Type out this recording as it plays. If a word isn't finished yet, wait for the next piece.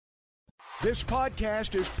This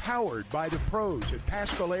podcast is powered by the pros at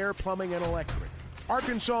Paschal Air Plumbing and Electric.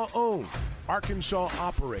 Arkansas owned, Arkansas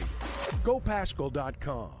operated.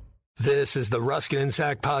 GoPaschal.com. This is the Ruscin and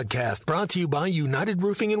Sack podcast, brought to you by United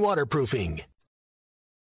Roofing and Waterproofing.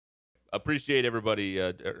 Appreciate everybody,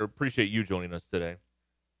 appreciate you joining us today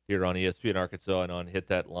here on ESPN Arkansas and on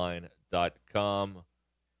hitthatline.com.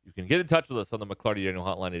 You can get in touch with us on the McClarty Daniel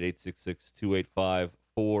hotline at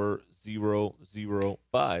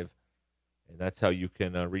 866-285-4005. And that's how you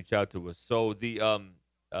can reach out to us. So the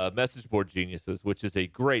message board geniuses, which is a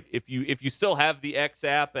great, if you still have the X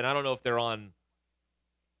app, and I don't know if they're on,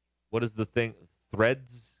 what is the thing,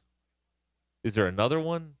 Threads? Is there another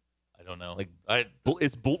one? I don't know.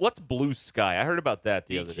 What's Blue Sky? I heard about that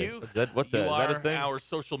the other day. What's that? Is that a thing? Our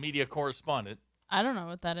social media correspondent. I don't know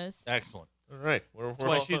what that is. Excellent. All right. That's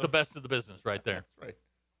why she's the best of the business right there. That's right.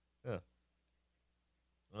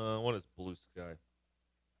 Yeah. What is Blue Sky?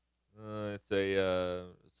 It's a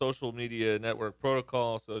social media network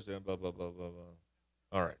protocol. Social blah blah blah blah blah.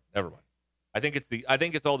 All right, never mind. I think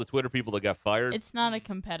it's all the Twitter people that got fired. It's not a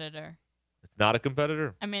competitor. It's not a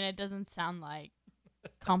competitor? I mean, it doesn't sound like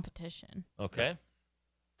competition. Okay.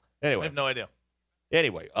 Anyway. I have no idea.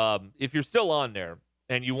 Anyway, if you're still on there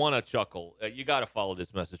and you want to chuckle, you got to follow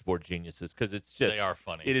this message board geniuses because it's just, they are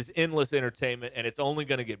funny. It is endless entertainment, and it's only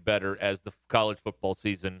going to get better as the college football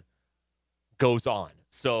season goes on.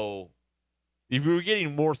 So if you were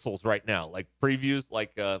getting morsels right now, like previews,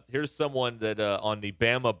 like here's someone that on the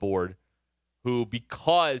Bama board who,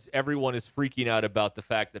 because everyone is freaking out about the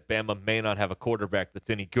fact that Bama may not have a quarterback that's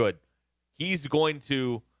any good, he's going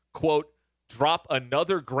to, quote, drop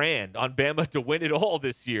another $1,000 on Bama to win it all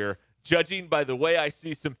this year, judging by the way I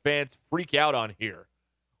see some fans freak out on here.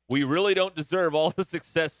 We really don't deserve all the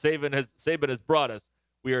success Saban has brought us.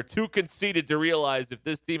 We are too conceited to realize if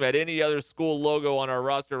this team had any other school logo on our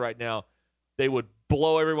roster right now, they would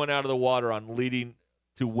blow everyone out of the water on leading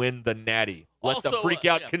to win the Natty. Let the freak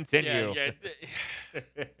out continue.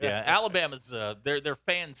 Yeah. Alabama's their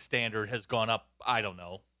fan standard has gone up, I don't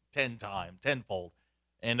know, tenfold.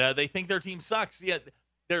 And they think their team sucks. Yeah,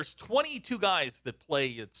 there's 22 guys that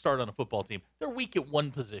start on a football team. They're weak at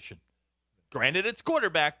one position. Granted, it's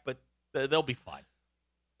quarterback, but they'll be fine.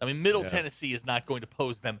 I mean, Middle Tennessee is not going to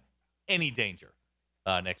pose them any danger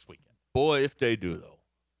next weekend. Boy, if they do, though.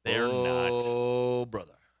 They're not. Oh,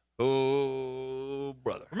 brother. Oh,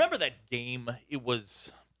 brother. Remember that game? What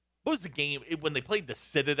was the game when they played the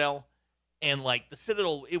Citadel? And, like, the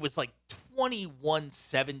Citadel, it was like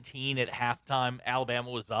 21-17 at halftime. Alabama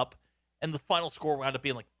was up. And the final score wound up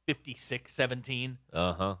being like 56-17.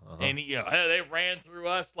 And, they ran through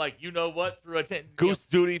us like, you know what, through a 10. Goose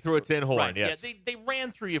duty through a tin horn, right, yes. Yeah, they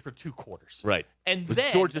ran through you for 2 quarters. Right. And it was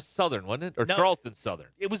then Georgia Southern, wasn't it? Or no, Charleston Southern?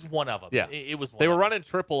 It was one of them. Yeah. It was one They of were them. running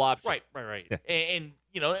triple option. Right. Yeah. And,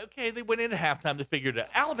 okay, they went into halftime. They figured out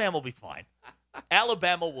Alabama will be fine.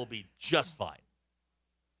 Alabama will be just fine.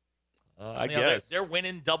 I guess. They're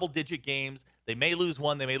winning double-digit games. They may lose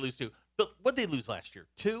 1. They may lose 2. But what did they lose last year?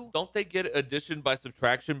 2? Don't they get addition by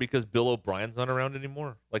subtraction because Bill O'Brien's not around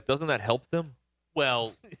anymore? Like, doesn't that help them?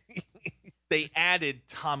 Well, they added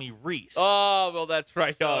Tommy Reese. Oh, well, that's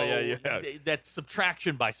right. So yeah. That's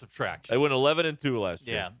subtraction by subtraction. They went 11-2 last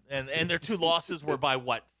year. Yeah, and their 2 losses were by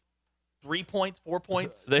what? 3 points? 4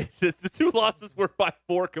 points? The 2 losses were by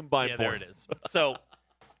 4 combined points. There it is. So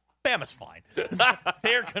Bama's fine.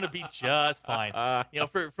 They're going to be just fine.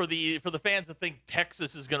 For the fans that think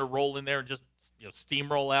Texas is going to roll in there and just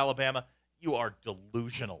steamroll Alabama, you are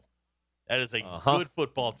delusional. That is a good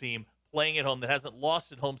football team playing at home that hasn't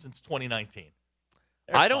lost at home since 2019.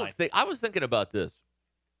 I was thinking about this.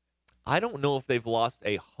 I don't know if they've lost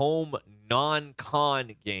a home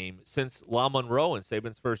non-con game since La Monroe in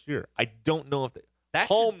Saban's first year. I don't know if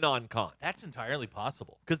home non-con. That's entirely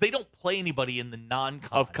possible because they don't play anybody in the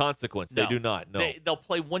non-con. Of consequence, No. they do not. No. They'll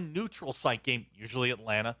play one neutral site game, usually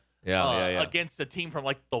Atlanta, against a team from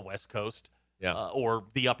like the West Coast or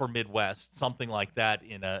the Upper Midwest, something like that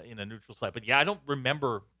in a neutral site. But I don't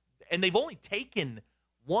remember. And they've only taken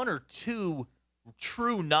 1 or 2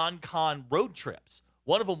 true non-con road trips.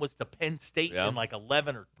 One of them was to Penn State in like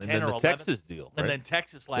 11 or 10 and then or the 11. Texas deal, right? And then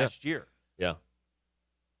Texas last year. Yeah.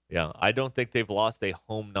 I don't think they've lost a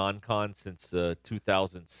home non-con since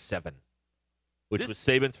 2007, which was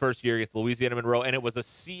Saban's first year against Louisiana Monroe, and it was a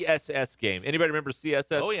CSS game. Anybody remember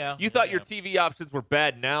CSS? Oh, yeah. You thought your TV options were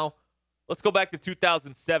bad now? Let's go back to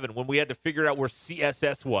 2007 when we had to figure out where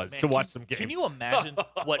CSS was to watch some games. Can you imagine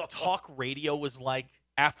what talk radio was like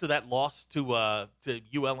after that loss to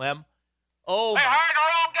ULM? Oh, they hired the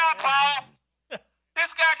wrong guy, Paul.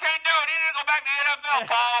 This guy can't do it. He need to go back to the NFL,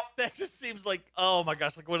 Paul. That just seems like, oh my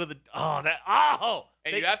gosh, like what are the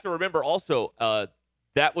And you have to remember also,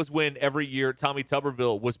 that was when every year Tommy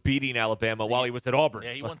Tuberville was beating Alabama while he was at Auburn.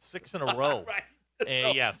 Yeah, he won 6 in a row. Right.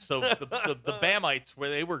 And so the Bamites, where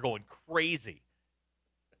they were going crazy.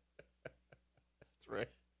 That's right.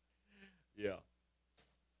 Yeah.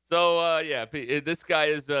 So this guy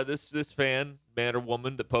is this man or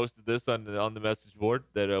woman that posted this on the message board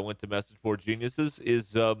that went to Message Board Geniuses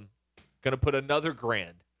is going to put another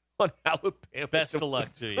 $1,000 on Alabama. Best of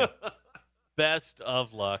luck to you. Best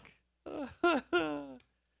of luck. No,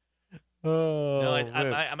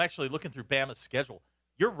 I'm actually looking through Bama's schedule.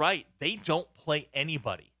 You're right. They don't play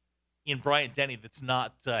anybody in Bryant-Denny that's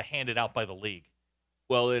not handed out by the league.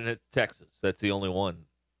 Well, then it's Texas. That's the only one.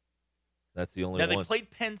 Now, they played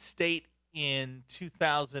Penn State in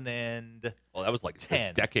 2000 and well, that was like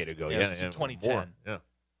 10. a decade ago. Yeah, it was 2010. More.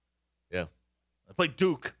 Yeah. They played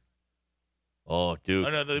Duke. Oh, Duke.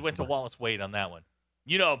 Oh, no, they went to Wallace Wade on that one.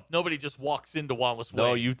 You know, nobody just walks into Wallace Wade.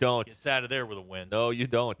 No, you don't. Gets out of there with a win. No, you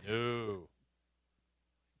don't. No.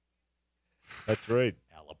 That's right.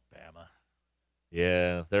 Alabama.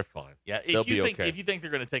 Yeah, they're fine. Yeah, They'll be okay. If you think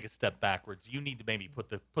they're going to take a step backwards, you need to maybe put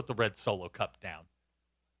the red Solo Cup down.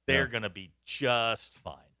 They're going to be just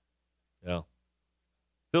fine. Yeah.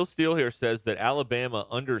 Phil Steele here says that Alabama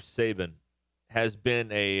under Saban has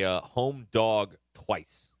been a home dog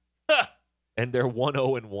twice, and they're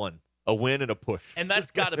 1-0-1, a win and a push. And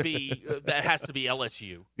that's got to be that has to be LSU.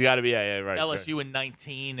 You got to be right. LSU right. in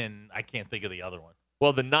 19, and I can't think of the other one.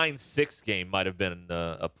 Well, the 9-6 game might have been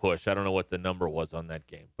a push. I don't know what the number was on that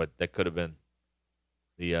game, but that could have been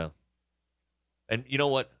the. And you know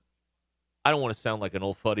what? I don't want to sound like an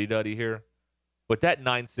old fuddy-duddy here, but that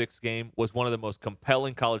 9-6 game was one of the most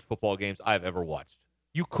compelling college football games I've ever watched.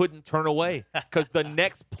 You couldn't turn away because the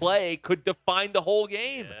next play could define the whole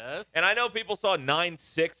game. Yes. And I know people saw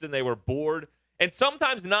 9-6 and they were bored, and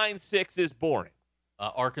sometimes 9-6 is boring.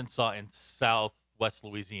 Arkansas and Southwest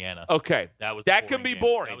Louisiana. Okay, that can be game.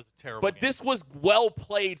 boring. That was a terrible But game. this was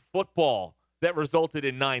well-played football that resulted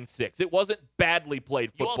in 9-6. It wasn't badly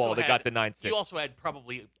played football that got to 9-6. You also had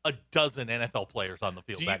probably a dozen NFL players on the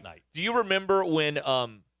field that night. Do you remember when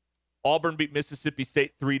Auburn beat Mississippi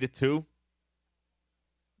State 3-2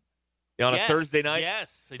 on a Thursday night?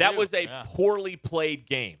 Yes, that was a poorly played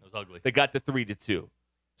game. It was ugly. They got to 3-2.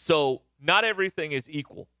 So not everything is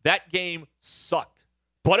equal. That game sucked,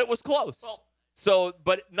 but it was close. Well,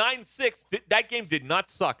 but 9-6, that game did not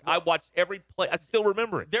suck. I watched every play. I still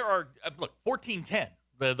remember it. There are, 14-10,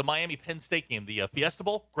 the Miami-Penn State game, the Fiesta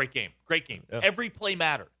Bowl, great game. Yeah. Every play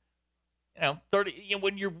mattered. 30.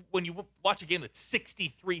 When you watch a game that's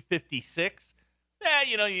 63-56,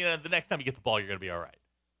 the next time you get the ball, you're going to be all right.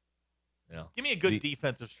 Yeah. Give me a good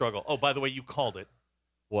defensive struggle. Oh, by the way, you called it.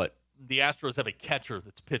 What? The Astros have a catcher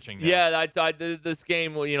that's pitching now. Yeah, I did this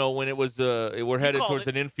game, when it was we're headed towards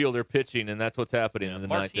an infielder pitching, and that's what's happening in the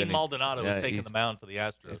ninth inning. Martin Maldonado is taking the mound for the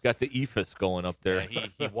Astros. He's got the ephus going up there. Yeah,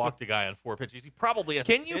 he walked a guy on 4 pitches. He probably has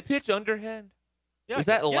Can you pitch underhand? Yeah, is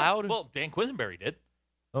that allowed? Well, Dan Quisenberry did.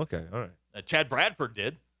 Okay, all right. Chad Bradford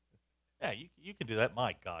did. Yeah, you can do that.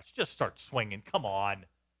 My gosh, just start swinging. Come on.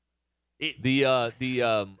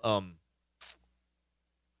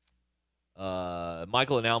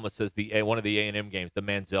 Michael and Alma says one of the A&M games, the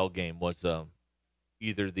Manziel game, was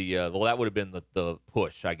either that would have been the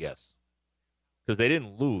push, I guess, because they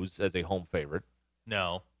didn't lose as a home favorite.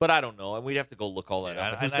 No, but I don't know, and we'd have to go look all that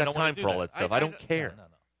up. Who's got time for all that stuff? I don't care. No.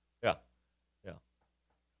 Yeah.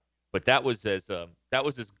 But that was as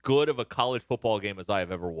good of a college football game as I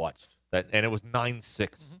have ever watched. And it was 9-6.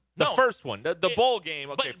 Mm-hmm. The first one, the bowl game.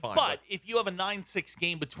 Okay, fine. But if you have a 9-6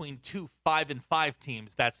 game between 2 5-5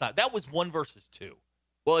 teams, that's not. That was 1 versus 2.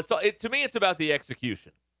 Well, to me, it's about the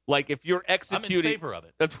execution. Like if you're executing, I'm in favor of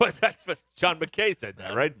it. That's what John McKay said.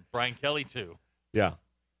 That right? Brian Kelly too. Yeah.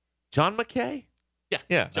 John McKay.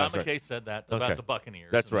 Yeah. John McKay said that about the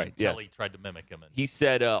Buccaneers. That's right. Kelly tried to mimic him. He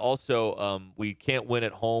said also, we can't win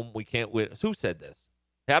at home. We can't win. Who said this?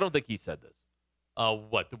 I don't think he said this.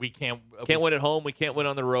 What? We can't win at home. We can't win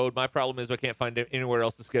on the road. My problem is I can't find anywhere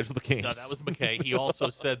else to schedule the games. No, that was McKay. He also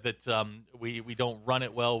said that we don't run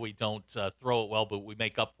it well, we don't throw it well, but we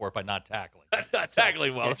make up for it by not tackling. Not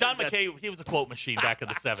tackling well. Yeah, John McKay, he was a quote machine back in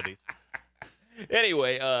the 70s.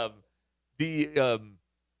 Anyway,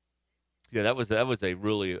 that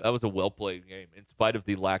was a well played game in spite of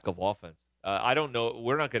the lack of offense. I don't know.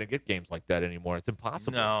 We're not going to get games like that anymore. It's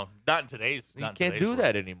impossible. No, not in today's. You can't do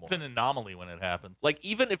that anymore. It's an anomaly when it happens. Like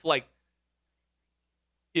even if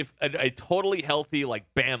if a totally healthy like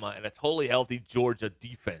Bama and a totally healthy Georgia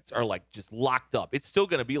defense are like just locked up, it's still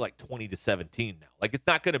going to be like 20-17 now. Like it's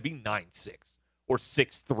not going to be 9-6 or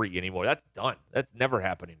 6-3 anymore. That's done. That's never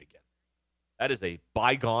happening again. That is a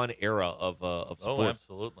bygone era of sports. Oh,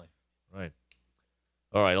 absolutely. Right.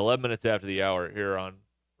 All right, 11 minutes after the hour here on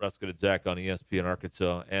Ruscin and Zach on ESPN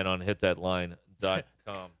Arkansas and on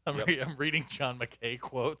hitthatline.com. I'm reading John McKay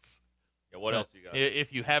quotes. Yeah, what else you got?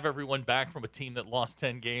 If you have everyone back from a team that lost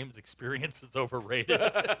 10 games, experience is overrated.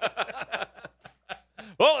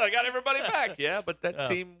 Well, I got everybody back. Yeah, but that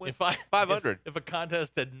team went 500. If a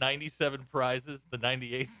contest had 97 prizes, the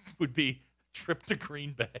 98th would be trip to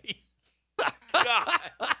Green Bay.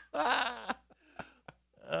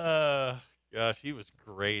 Gosh, he was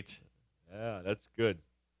great. Yeah, that's good.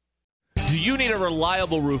 Do you need a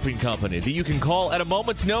reliable roofing company that you can call at a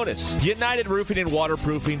moment's notice? United Roofing and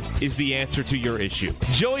Waterproofing is the answer to your issue.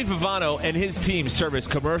 Joey Vivano and his team service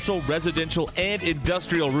commercial, residential, and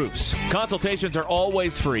industrial roofs. Consultations are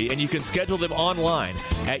always free, and you can schedule them online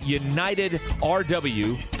at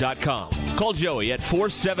unitedrw.com. Call Joey at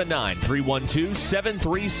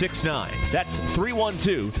 479-312-7369. That's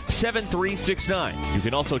 312-7369. You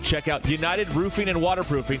can also check out United Roofing and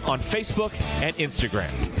Waterproofing on Facebook and Instagram.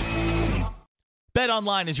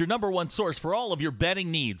 BetOnline is your number one source for all of your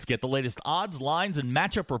betting needs. Get the latest odds, lines, and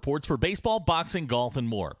matchup reports for baseball, boxing, golf, and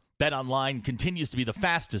more. BetOnline continues to be the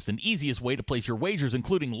fastest and easiest way to place your wagers,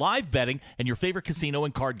 including live betting and your favorite casino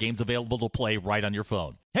and card games available to play right on your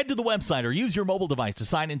phone. Head to the website or use your mobile device to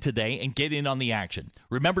sign in today and get in on the action.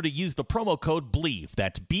 Remember to use the promo code BLEAV,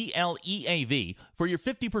 that's BLEAV, for your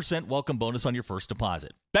 50% welcome bonus on your first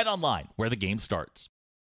deposit. BetOnline, where the game starts.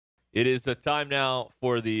 It is a time now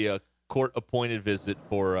for the court-appointed visit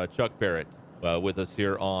for Chuck Barrett with us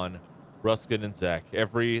here on Ruscin and Zach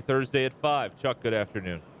every Thursday at 5. Chuck, good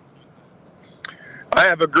afternoon. I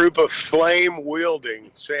have a group of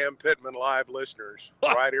flame-wielding Sam Pittman live listeners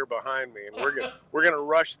right here behind me, and we're gonna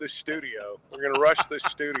rush the studio. We're gonna rush the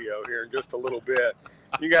studio here in just a little bit.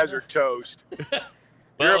 You guys are toast.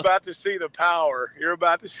 You're about to see the power. You're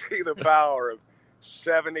about to see the power of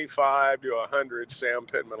 75 to 100 Sam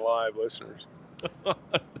Pittman live listeners.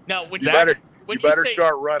 Now, when you better say,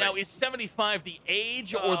 start running. Now, is 75 the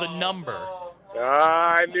age or the number?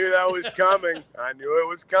 I knew that was coming. I knew it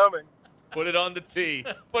was coming. Put it on the tee.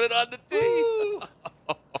 Put it on the tee.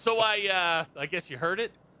 So I guess you heard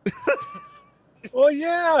it? Well,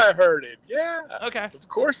 yeah, I heard it. Yeah. Okay. Of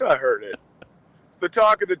course I heard it. It's the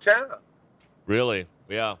talk of the town. Really?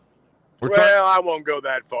 Yeah. I won't go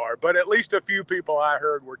that far, but at least a few people I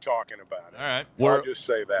heard were talking about it. All right. I'll just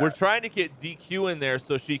say that. We're trying to get DQ in there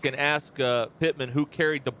so she can ask Pittman who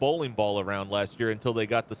carried the bowling ball around last year until they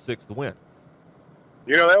got the 6th win.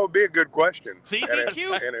 You know, that would be a good question. See, and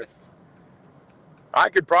DQ? If I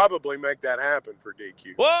could probably make that happen for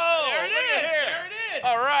DQ. Whoa! There it is. There it is.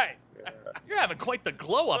 All right. Yeah. You're having quite the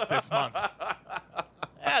glow up this month.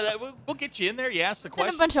 Yeah, we'll get you in there. You ask the Then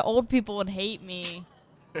question. a bunch of old people would hate me.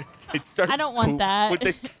 I don't want that.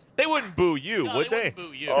 They wouldn't boo you, No, would they? wouldn't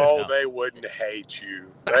boo you. Oh, No. they wouldn't hate you.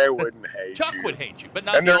 They wouldn't hate Chuck you. would hate you, but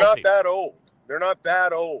not And the they're old not people. that old. They're not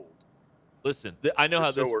that old. Listen, I know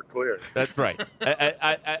how So this. we're clear. That's right.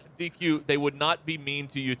 At DQ, they would not be mean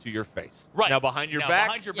to you to your face. Right. Now behind your Now, back,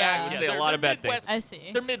 behind your Yeah. back, would yeah, say a they're- lot of they're bad things. Midwest- I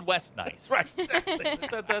see. They're Midwest nice. Right.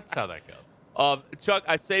 That's how that goes. Chuck,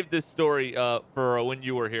 I saved this story for when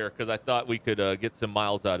you were here because I thought we could get some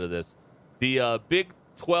miles out of this. The Big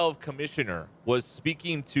 12 commissioner was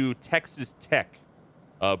speaking to Texas Tech.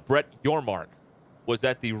 Brett Yormark was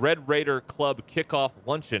at the Red Raider Club kickoff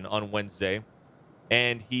luncheon on Wednesday,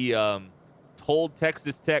 and he told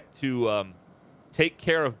Texas Tech to take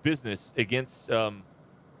care of business against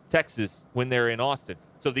Texas when they're in Austin.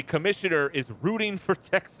 So the commissioner is rooting for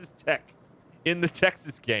Texas Tech in the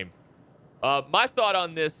Texas game. My thought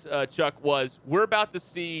on this, Chuck, was we're about to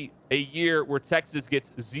see a year where Texas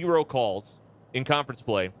gets 0 calls in conference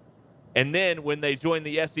play. And then when they join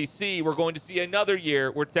the SEC, we're going to see another year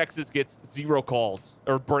where Texas gets 0 calls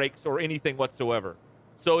or breaks or anything whatsoever.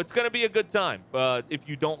 So it's going to be a good time if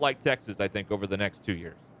you don't like Texas, I think, over the next 2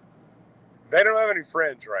 years. They don't have any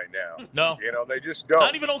friends right now. No. You know, they just don't.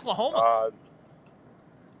 Not even Oklahoma.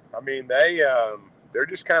 I mean, they're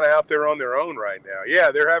just kind of out there on their own right now.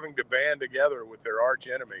 Yeah, they're having to band together with their arch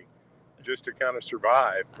enemy just to kind of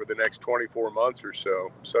survive for the next 24 months or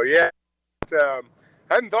so. So, yeah, I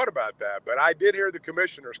hadn't thought about that, but I did hear the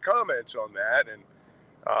commissioner's comments on that. And,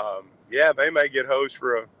 yeah, they may get hosed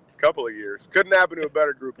for a couple of years. Couldn't happen to a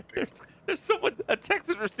better group of people. There's a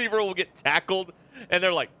Texas receiver will get tackled, and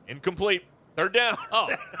they're like, incomplete. Third down. Oh,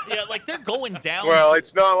 yeah, like they're going down. Well,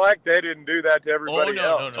 it's not like they didn't do that to everybody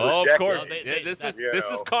else. No. Oh, of course. Decades. This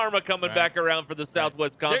is karma coming back around for the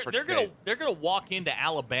Southwest Conference. They're gonna walk into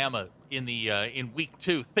Alabama in week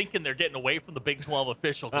 2 thinking they're getting away from the Big 12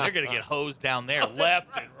 officials, and they're gonna get hosed down there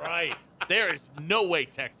left and right. There is no way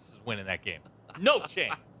Texas is winning that game. No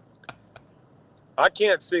chance. I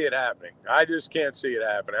can't see it happening. I just can't see it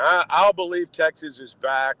happening. I'll believe Texas is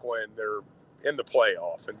back when they're in the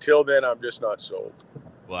playoff. Until then, I'm just not sold.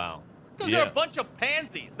 Wow. Because they're a bunch of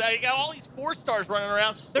pansies. They got all these 4-stars running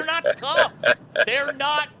around. They're not tough. They're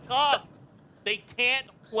not tough. They can't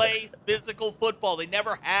play physical football. They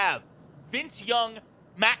never have. Vince Young,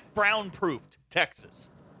 Mac Brown-proofed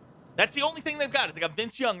Texas. That's the only thing they've got is they got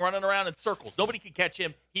Vince Young running around in circles. Nobody can catch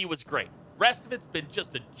him. He was great. Rest of it's been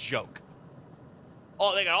just a joke.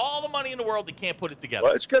 Oh, they got all the money in the world. They can't put it together.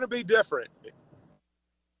 Well, it's going to be different.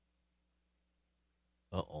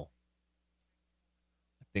 Uh-oh.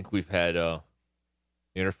 I think we've had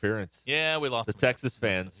interference. Yeah, we lost the Texas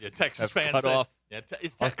fans. Yeah, Texas have fans cut off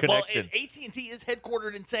our connection. Well, AT&T is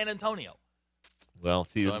headquartered in San Antonio. Well,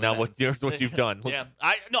 see, So, now what you've done. Yeah,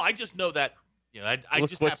 I just know that. You know, I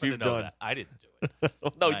just happen to know that. I didn't do it.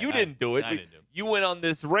 No, you didn't do it. I didn't do it. You went on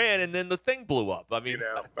this rant, and then the thing blew up. I mean,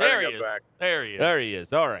 there he is. Back. There he is. There he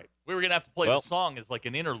is. All right. We were going to have to play the song as like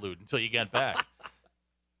an interlude until you get back.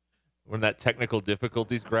 We're in that technical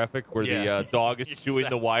difficulties graphic where the dog is chewing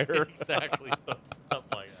the wire. Exactly. Something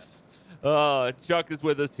like that. Chuck is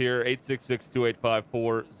with us here,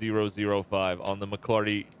 866-285-4005 on the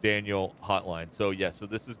McClarty-Daniel hotline. So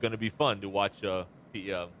this is going to be fun to watch the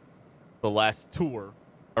last tour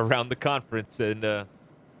around the conference. And I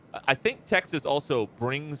think Texas also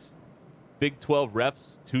brings Big 12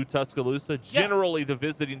 refs to Tuscaloosa. Generally, the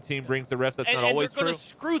visiting team brings the refs. That's not always true. They're going to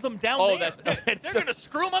screw them down there. They're going to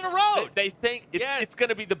screw them on the road. They think it's going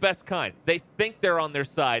to be the best kind. They think they're on their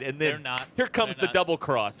side, and then here comes the double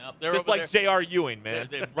cross. Nope, just like J.R. Ewing, man.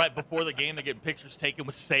 They're right before the game, they're getting pictures taken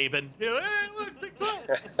with Saban. Hey, look, Big 12.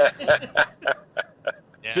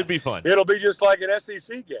 Should be fun. It'll be just like an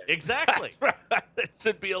SEC game. Exactly. That's right. It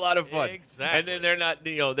should be a lot of fun. Exactly. And then they're not,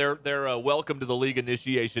 they're welcome to the league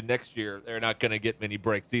initiation next year. They're not going to get many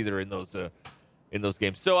breaks either in those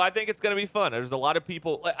games. So I think it's going to be fun. There's a lot of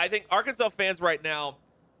people. I think Arkansas fans right now,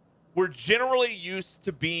 we're generally used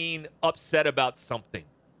to being upset about something.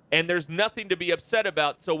 And there's nothing to be upset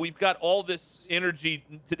about. So we've got all this energy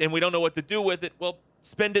and we don't know what to do with it. Well,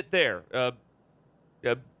 spend it there.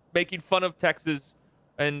 Making fun of Texas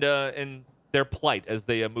and their plight as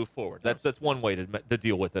they move forward. That's one way to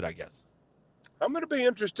deal with it, I guess. I'm going to be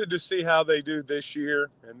interested to see how they do this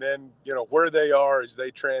year and then, where they are as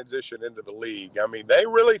they transition into the league. I mean, they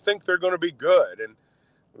really think they're going to be good, and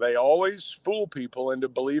they always fool people into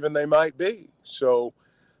believing they might be. So,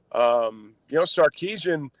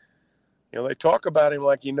 Sarkisian, they talk about him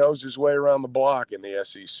like he knows his way around the block in the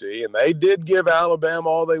SEC, and they did give Alabama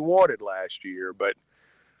all they wanted last year, but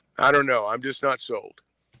I don't know. I'm just not sold.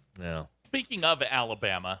 No. Speaking of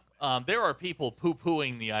Alabama, there are people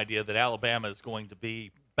poo-pooing the idea that Alabama is going to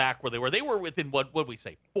be back where they were. They were within, what would we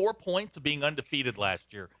say, 4 points of being undefeated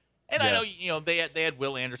last year. And I know, they had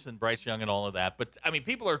Will Anderson, Bryce Young, and all of that. But, I mean,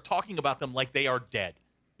 people are talking about them like they are dead.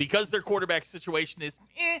 Because their quarterback situation is,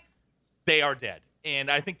 they are dead.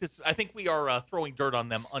 And I think we are throwing dirt on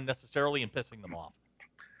them unnecessarily and pissing them off.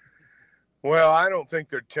 Well, I don't think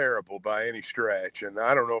they're terrible by any stretch, and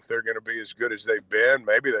I don't know if they're going to be as good as they've been.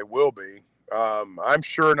 Maybe they will be. I'm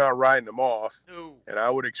sure not writing them off, and I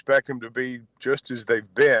would expect them to be just as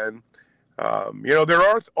they've been. There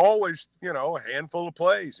are always, a handful of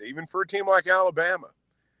plays, even for a team like Alabama,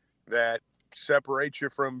 that separate you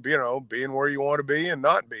from, being where you want to be and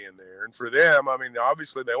not being there. And for them, I mean,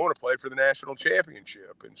 obviously they want to play for the national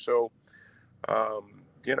championship, and so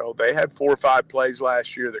they had 4 or 5 plays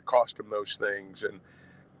last year that cost them those things.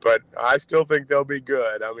 But I still think they'll be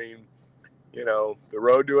good. I mean, the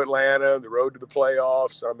road to Atlanta, the road to the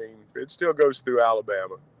playoffs, I mean, it still goes through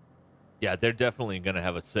Alabama. Yeah, they're definitely going to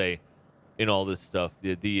have a say in all this stuff.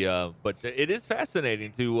 But it is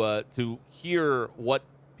fascinating to hear what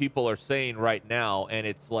people are saying right now. And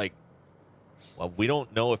it's like, well, we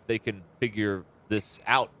don't know if they can figure this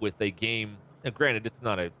out with a game. And granted, it's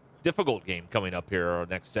not a difficult game coming up here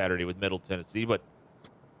next Saturday with Middle Tennessee, but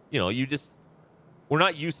we're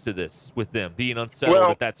not used to this with them being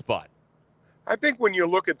unsettled at that spot. I think when you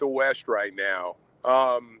look at the West right now,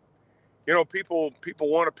 people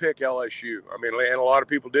want to pick LSU. I mean, and a lot of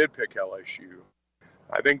people did pick LSU.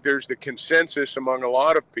 I think there's the consensus among a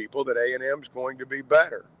lot of people that A&M's going to be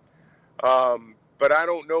better. But I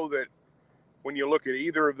don't know that when you look at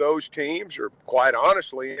either of those teams, or quite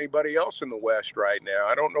honestly, anybody else in the West right now.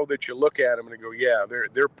 I don't know that you look at them and go, yeah,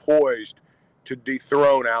 they're poised to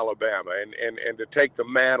dethrone Alabama and to take the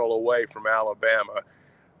mantle away from Alabama.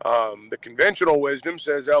 The conventional wisdom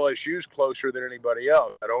says LSU's closer than anybody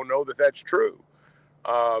else. I don't know that that's true.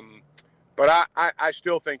 But I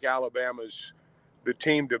still think Alabama's the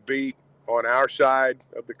team to beat on our side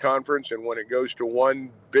of the conference. And when it goes to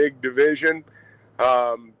one big division,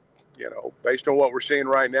 based on what we're seeing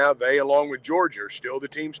right now, they, along with Georgia, are still the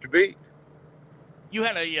teams to beat. You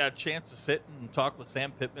had a chance to sit and talk with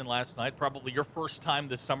Sam Pittman last night, probably your first time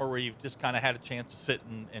this summer where you've just kind of had a chance to sit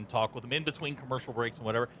and talk with him in between commercial breaks and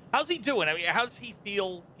whatever. How's he doing? I mean, how does he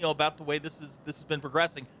feel, about the way this has been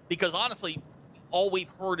progressing? Because honestly, all we've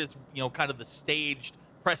heard is, kind of the staged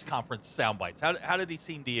press conference sound bites. How did he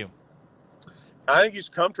seem to you? I think he's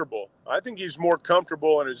comfortable. I think he's more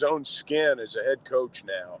comfortable in his own skin as a head coach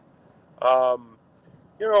now.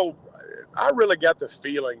 I really got the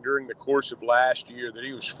feeling during the course of last year that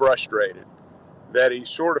he was frustrated, that he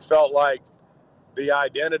sort of felt like the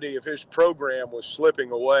identity of his program was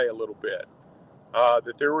slipping away a little bit,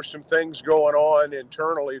 that there were some things going on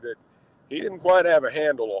internally that he didn't quite have a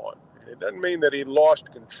handle on. It doesn't mean that he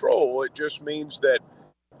lost control. It just means that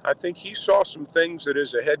I think he saw some things that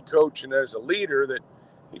as a head coach and as a leader that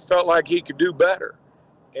he felt like he could do better.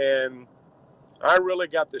 And I really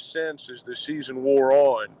got the sense as the season wore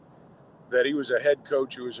on that he was a head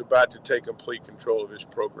coach who was about to take complete control of his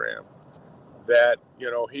program, that,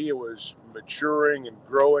 he was maturing and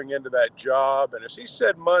growing into that job. And as he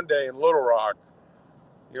said Monday in Little Rock,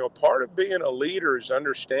 part of being a leader is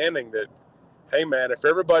understanding that, hey, man, if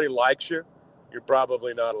everybody likes you, you're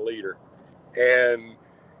probably not a leader. And,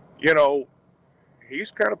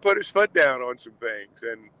 he's kind of put his foot down on some things.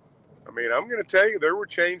 And, I'm going to tell you, there were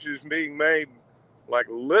changes being made, like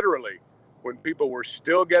literally, when people were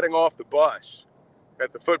still getting off the bus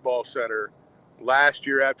at the football center last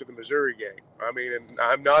year after the Missouri game. And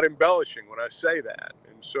I'm not embellishing when I say that.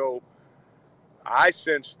 And so I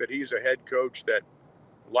sense that he's a head coach that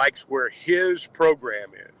likes where his program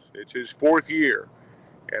is. It's his fourth year.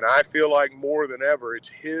 And I feel like more than ever, it's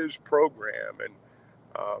his program. And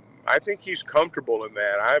I think he's comfortable in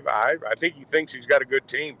that. I think he thinks he's got a good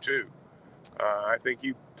team, too. I think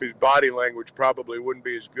his body language probably wouldn't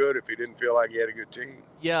be as good if he didn't feel like he had a good team.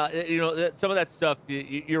 Yeah, some of that stuff.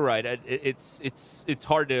 You're right. It's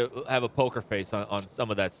hard to have a poker face on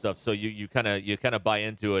some of that stuff. So you kind of buy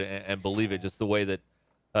into it and believe it, just the way that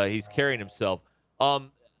he's carrying himself.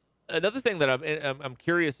 Another thing that I'm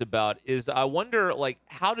curious about is I wonder, like,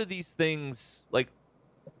 how do these things, like,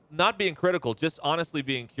 not being critical, just honestly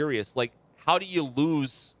being curious, like, how do you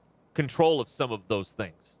lose control of some of those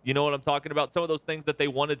things? You know what I'm talking about? Some of those things that they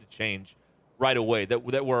wanted to change right away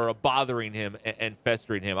that were bothering him and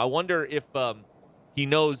festering him. I wonder if he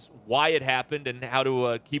knows why it happened and how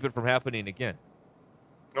to keep it from happening again.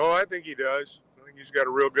 No, I think he does. I think he's got a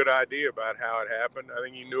real good idea about how it happened. I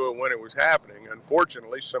think he knew it when it was happening.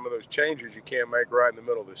 Unfortunately, some of those changes you can't make right in the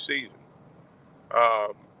middle of the season.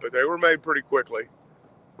 But they were made pretty quickly,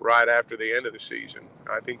 right after the end of the season.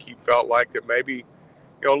 I think he felt like that maybe,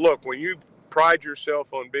 look, when you pride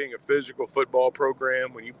yourself on being a physical football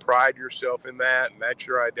program, when you pride yourself in that and that's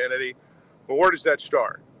your identity, well, where does that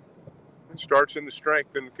start? It starts in the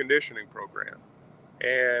strength and conditioning program.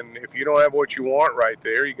 And if you don't have what you want right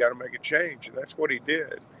there, you got to make a change. And that's what he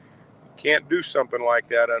did. You can't do something like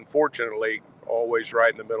that, unfortunately, always right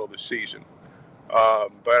in the middle of the season.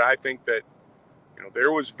 But I think that,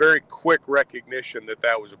 there was very quick recognition that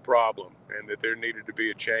that was a problem and that there needed to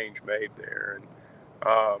be a change made there. And,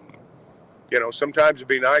 sometimes it'd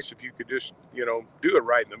be nice if you could just, do it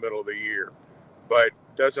right in the middle of the year. But it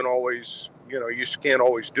doesn't always, you just can't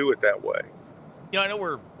always do it that way. I know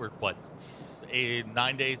we're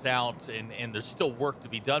 9 days out and there's still work to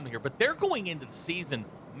be done here, but they're going into the season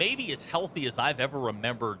maybe as healthy as I've ever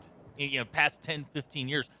remembered, past 10, 15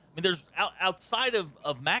 years. There's outside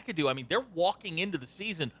of McAdoo, they're walking into the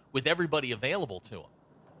season with everybody available to them.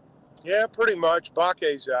 Yeah, pretty much.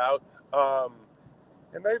 Bake's out.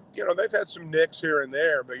 And they've had some nicks here and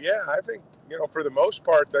there, but yeah, I think, for the most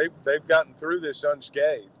part, they've gotten through this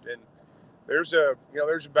unscathed. And there's a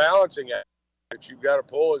balancing act that you've got to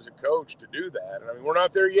pull as a coach to do that. And we're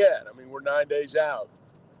not there yet. We're 9 days out.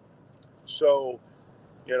 So,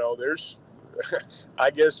 there's,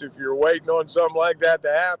 I guess if you're waiting on something like that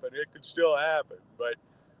to happen, it could still happen. But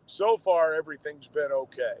so far, everything's been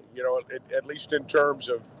okay, at least in terms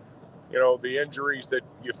of, the injuries that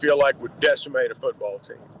you feel like would decimate a football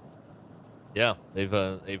team. Yeah, they've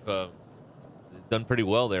done pretty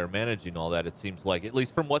well there managing all that, it seems like, at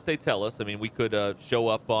least from what they tell us. I mean, we could show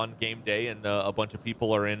up on game day and a bunch of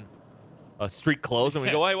people are in street clothes, and we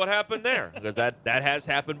go, hey, what happened there? Because that has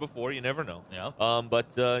happened before. You never know. Yeah. But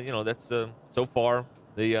that's so far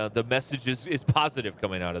the message is positive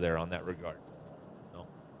coming out of there on that regard. So.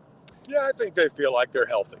 Yeah, I think they feel like they're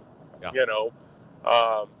healthy. Yeah.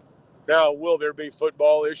 Now, will there be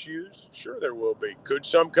football issues? Sure, there will be. Could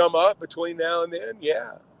some come up between now and then?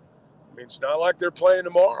 Yeah. I mean, it's not like they're playing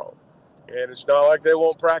tomorrow, and it's not like they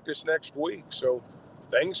won't practice next week. So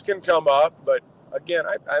things can come up, but again,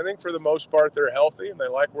 I think for the most part they're healthy and they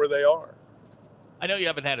like where they are. I know you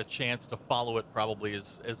haven't had a chance to follow it probably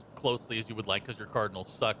as closely as you would like because your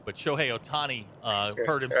Cardinals suck, but Shohei Ohtani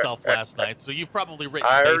hurt himself last night, so you've probably written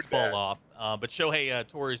baseball off. But Shohei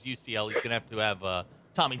tore his UCL. He's going to have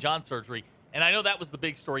Tommy John surgery. And I know that was the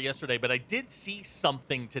big story yesterday, but I did see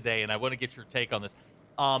something today, and I want to get your take on this.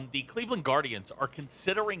 The Cleveland Guardians are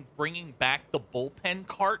considering bringing back the bullpen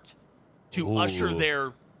cart to usher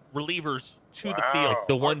their relievers to the field.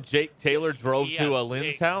 The one Jake Taylor drove to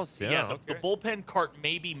Lynn's house? The bullpen cart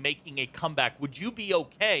may be making a comeback. Would you be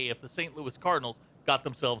okay if the St. Louis Cardinals got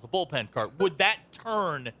themselves a bullpen cart? Would that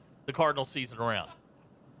turn the Cardinals season around?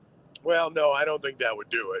 Well, no, I don't think that would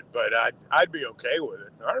do it, but I'd be okay with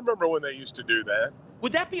it. I remember when they used to do that.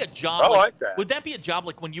 Would that be a job? I like that. Would that be a job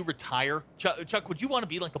like when you retire? Chuck, would you want to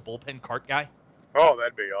be like the bullpen cart guy? Oh,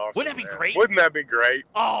 that'd be awesome. Wouldn't that be great? Wouldn't that be great?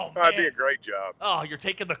 Oh, man. That'd be a great job. Oh, you're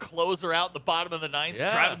taking the closer out in the bottom of the ninth,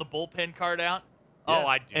 driving the bullpen cart out? Yeah. Oh,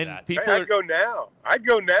 I'd do that. I'd go now. I'd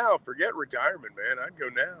go now. Forget retirement, man. I'd go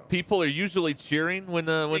now. People are usually cheering when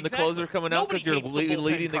the closer coming out because you're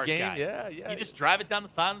leading the game. Guy. Yeah. You just drive it down the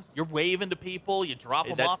side. You're waving to people. You drop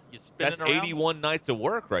them off. You spin it around. That's 81 nights of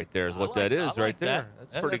work right there is what that is right there.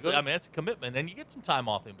 That's pretty good. I mean, it's a commitment, and you get some time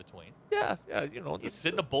off in between. Yeah. You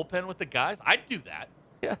sit in a bullpen with the guys. I'd do that.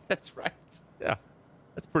 Yeah, that's right. Yeah.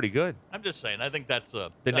 That's pretty good. I'm just saying. I think that's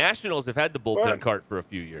the Nationals have had the bullpen cart for a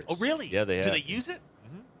few years. Oh, really? Yeah, they have. Do they use it?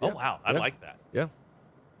 Mm-hmm. Oh, wow. I like that. Yeah.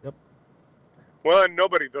 Yep. Well, and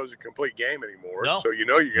nobody throws a complete game anymore. No. So you're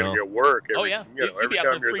going to get work every, every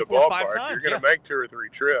time you're at the ballpark. You're going to make 2 or 3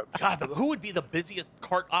 trips. God, who would be the busiest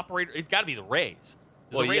cart operator? It's got to be the Rays.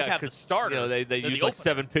 Well, the Rays have the starter. They use like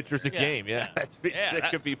 7 pitchers a game. Yeah. That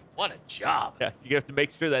could be. What a job. Yeah, you have to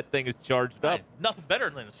make sure that thing is charged up. Nothing better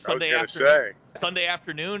than a Sunday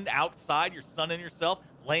afternoon outside, you're sunning yourself,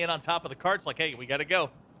 laying on top of the cart. It's like, hey, we got to go.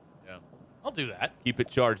 Yeah. I'll do that. Keep it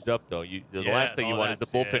charged up, though. The last thing you want is the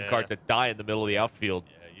bullpen cart to die in the middle of the outfield.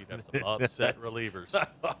 Yeah, you have some upset relievers.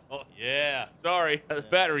 Yeah. Sorry, the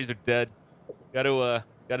batteries are dead. Got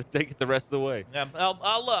to take it the rest of the way. Yeah,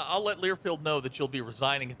 I'll let Learfield know that you'll be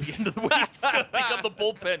resigning at the end of the week to become the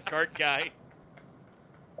bullpen cart guy.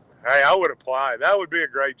 Hey, I would apply. That would be a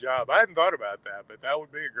great job. I hadn't thought about that, but that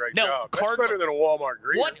would be a great job. That's better than a Walmart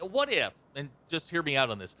greeter. What if? And just hear me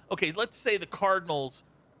out on this. Okay, let's say the Cardinals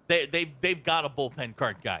they've got a bullpen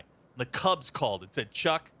cart guy. The Cubs called and said,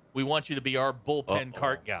 Chuck, we want you to be our bullpen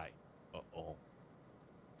cart guy.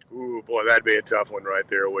 Ooh, boy, that'd be a tough one right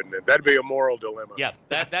there, wouldn't it? That'd be a moral dilemma. Yeah,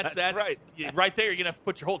 that's right. Right there, you're going to have to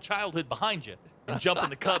put your whole childhood behind you and jump in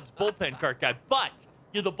the Cubs bullpen cart guy. But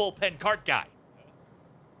you're the bullpen cart guy.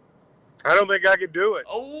 I don't think I could do it.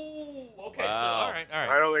 Oh, okay. Wow. So, all right.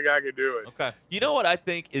 I don't think I could do it. Okay. You know what I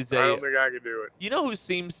think is I don't think I could do it. You know who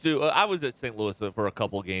seems to I was at St. Louis for a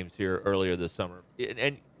couple games here earlier this summer.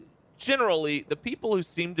 And generally, the people who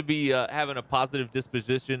seem to be having a positive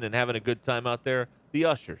disposition and having a good time out there, the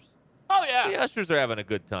ushers. Oh, yeah. The ushers are having a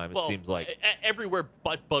good time, it seems like. Everywhere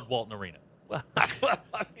but Bud Walton Arena.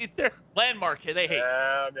 I mean, they're Landmark, they hate.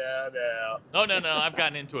 No. No. I've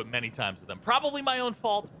gotten into it many times with them. Probably my own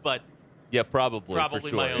fault, but. Yeah, probably for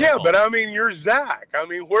sure. my own Yeah, fault. but I mean, you're Zach. I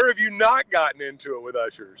mean, where have you not gotten into it with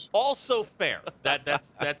ushers? Also fair.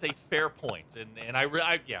 That's a fair point. And I all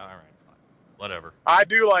right, fine. Whatever. I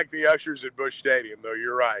do like the ushers at Busch Stadium, though.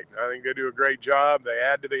 You're right. I think they do a great job. They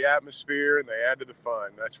add to the atmosphere and they add to the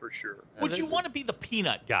fun. That's for sure. Would you want to be the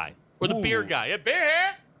peanut guy or the beer guy? A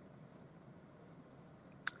beer?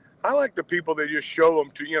 I like the people that just show them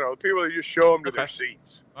to, the people that just show them to their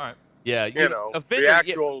seats. All right. Yeah, a vendor,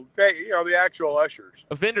 the actual ushers.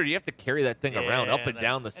 A vendor, you have to carry that thing around up and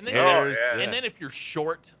down the stairs. And then if you're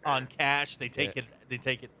short on cash, they take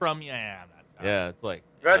it from you. Yeah, it's like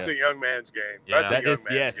that's a young man's game. Yeah,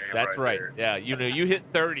 that's right. Yeah, you hit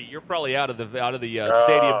 30, you're probably out of the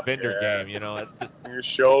stadium vendor game. It's just your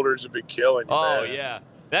shoulders would be killing you. Oh man. yeah,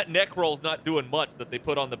 that neck roll's not doing much that they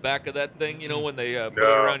put on the back of that thing. When they put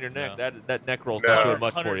it around your neck, that neck roll's not doing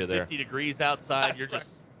much for you there. 150 degrees outside, you're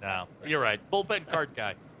just no. You're right. Bullpen cart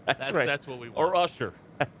guy. That's right. That's what we want. Or usher.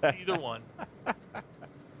 Either one.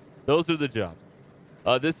 Those are the jobs.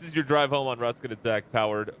 This is your drive home on Ruscin and Zach,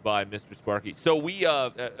 powered by Mr. Sparky. So we,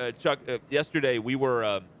 Chuck, yesterday we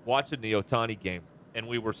were watching the Ohtani game, and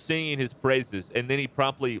we were singing his praises, and then he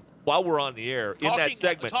promptly, while we're on the air, in that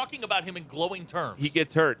segment, talking about him in glowing terms, he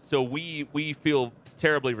gets hurt. So we feel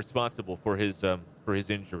terribly responsible for his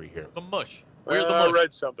injury here. The mush. I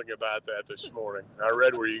read something about that this morning. I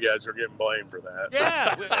read where you guys are getting blamed for that.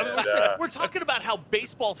 Yeah, we're talking about how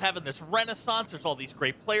baseball's having this renaissance. There's all these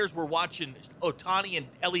great players. We're watching Ohtani and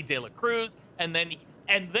Ellie De La Cruz, and then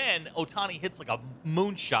Ohtani hits like a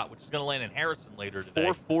moonshot, which is going to land in Harrison later today.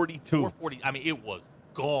 442. 440. I mean, it was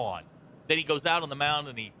gone. Then he goes out on the mound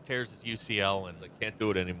and he tears his UCL, and can't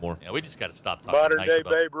do it anymore. Yeah, we just got to stop talking. Modern nice day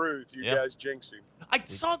about Babe Ruth. You guys jinxed him.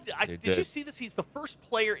 Did you see this? He's the first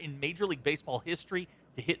player in Major League Baseball history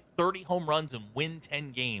to hit 30 home runs and win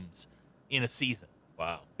 10 games in a season.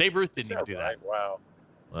 Wow. Babe Ruth didn't even do that. Wow.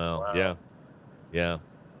 Well, yeah.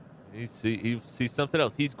 You see something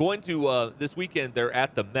else. He's going to this weekend. They're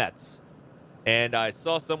at the Mets, and I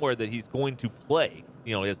saw somewhere that he's going to play.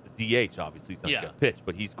 You know, as the DH, obviously he's not going to pitch,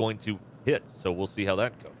 but he's going to hit. So we'll see how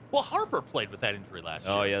that goes. Well, Harper played with that injury last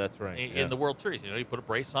year. Oh, yeah, that's right. In the World Series. You know, he put a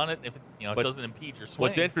brace on it. If it doesn't impede your swing.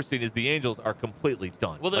 What's interesting is the Angels are completely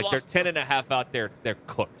done. Well, they're 10.5 out there. They're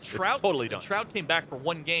cooked. Trout, they're totally done. Trout came back for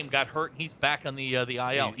one game, got hurt, and he's back on the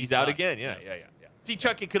IL. He's out again. Yeah. See,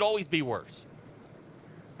 Chuck, it could always be worse.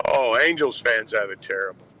 Oh, Angels fans have it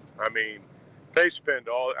terrible. I mean, they spend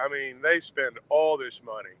all this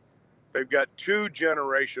money. They've got 2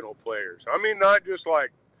 generational players. I mean, not just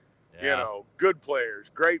like, good players,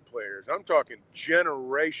 great players. I'm talking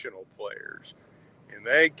generational players, and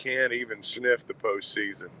they can't even sniff the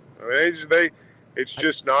postseason. I mean, it's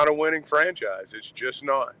just not a winning franchise. It's just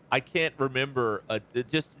not. I can't remember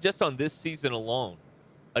just on this season alone,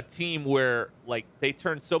 a team where like they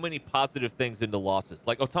turn so many positive things into losses.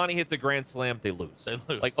 Like Ohtani hits a grand slam, they lose.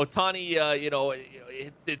 Like Ohtani,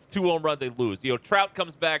 it's 2 home runs, they lose. You know, Trout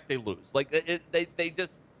comes back, they lose. Like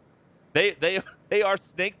they are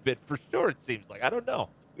snake bit for sure. It seems like, I don't know.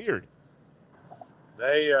 It's weird.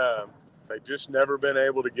 They just never been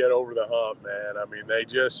able to get over the hump, man. I mean, they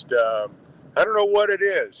just I don't know what it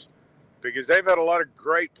is, because they've had a lot of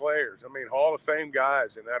great players. I mean, Hall of Fame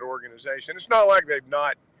guys in that organization. It's not like they've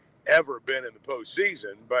not ever been in the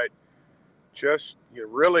postseason, but just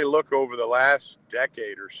really look over the last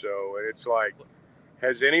decade or so, and it's like,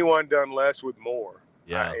 has anyone done less with more?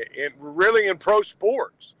 Yeah. Really in pro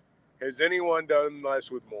sports, has anyone done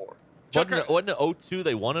less with more? Wasn't it 02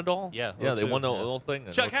 they won it all? Yeah. They won the whole thing.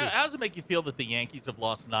 Chuck, how does it make you feel that the Yankees have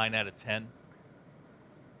lost 9 out of 10?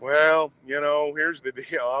 Well, here's the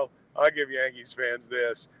deal. I'll give Yankees fans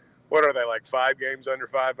this. What are they, like 5 games under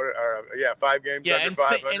 500? 5 games under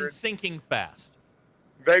 500. And sinking fast.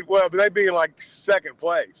 They'd be in like second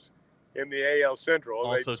place in the AL Central.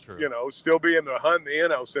 Also true. Still be in the hunt in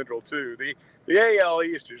the NL Central too. The AL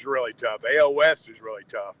East is really tough. AL West is really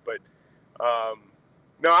tough. But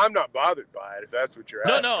no, I'm not bothered by it, if that's what you're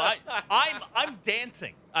asking. No, I'm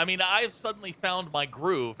dancing. I mean, I've suddenly found my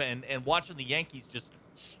groove, and watching the Yankees just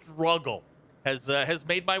struggle has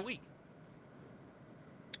made my week.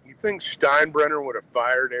 You think Steinbrenner would have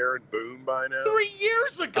fired Aaron Boone by now? 3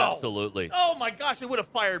 years ago. Absolutely. Oh my gosh, they would have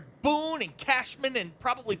fired Boone and Cashman and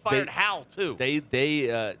probably fired Hal too.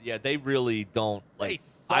 They really don't like.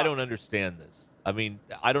 I don't understand this. I mean,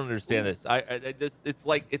 I don't understand this. I just it's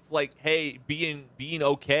like hey, being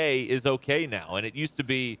okay is okay now, and it used to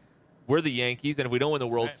be we're the Yankees, and if we don't win the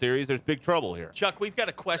World Series, there's big trouble here. Chuck, we've got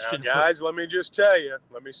a question. Now, guys, let me just tell you.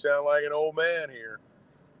 Let me sound like an old man here.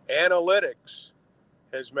 Analytics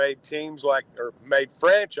has made made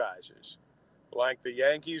franchises like the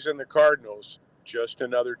Yankees and the Cardinals just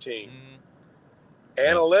another team.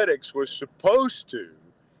 Analytics was supposed to,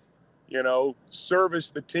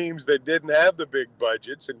 service the teams that didn't have the big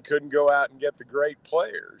budgets and couldn't go out and get the great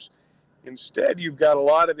players. Instead, you've got a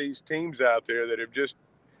lot of these teams out there that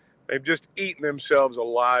they've just eaten themselves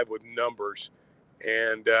alive with numbers.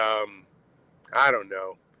 And I don't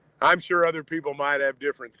know. I'm sure other people might have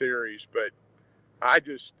different theories, but I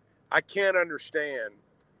can't understand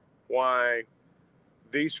why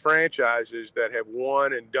these franchises that have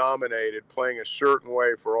won and dominated playing a certain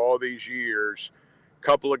way for all these years, a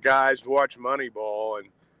couple of guys watch Moneyball and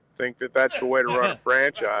think that that's the way to run a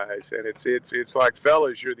franchise. And it's like,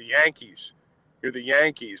 fellas, you're the Yankees. You're the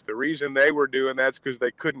Yankees. The reason they were doing that's because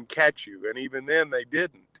they couldn't catch you. And even then they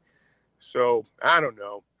didn't. So I don't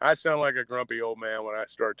know. I sound like a grumpy old man when I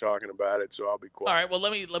start talking about it, so I'll be quiet. All right, well,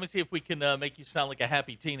 let me see if we can make you sound like a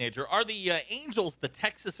happy teenager. Are the Angels the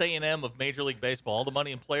Texas A&M of Major League Baseball? All the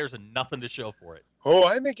money and players and nothing to show for it. Oh,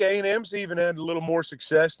 I think A&M's even had a little more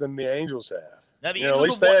success than the Angels have. Now, the Angels Angels at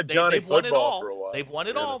least they had Johnny they've won it Football all. for a while. They've won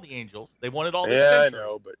it all, the Angels. They've won it all this Yeah, century. I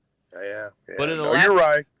know, but yeah. But in the no, last, you're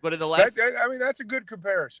right. But in the last, I mean, that's a good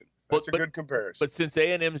comparison. That's a good comparison. But since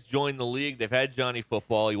A&M's joined the league, they've had Johnny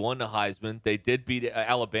Football. He won the Heisman. They did beat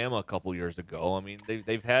Alabama a couple years ago. I mean,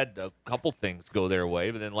 they've had a couple things go their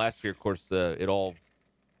way. But then last year, of course, it all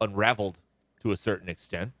unraveled to a certain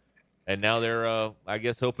extent. And now they're, I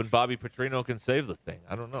guess, hoping Bobby Petrino can save the thing.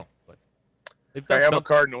 I don't know. But they've done I'm a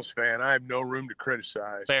Cardinals fan. I have no room to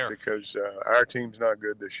criticize because our team's not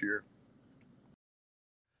good this year.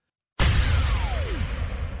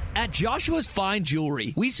 At Joshua's Fine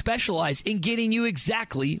Jewelry, we specialize in getting you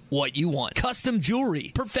exactly what you want. Custom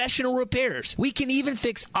jewelry, professional repairs. We can even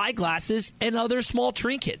fix eyeglasses and other small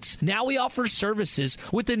trinkets. Now we offer services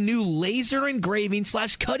with a new laser engraving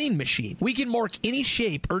 / cutting machine. We can mark any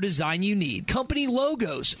shape or design you need. Company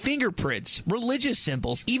logos, fingerprints, religious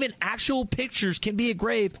symbols, even actual pictures can be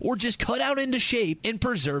engraved or just cut out into shape and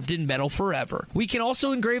preserved in metal forever. We can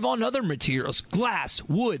also engrave on other materials, glass,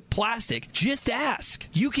 wood, plastic. Just ask.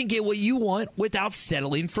 You can get what you want without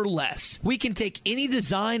settling for less. We can take any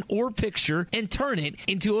design or picture and turn it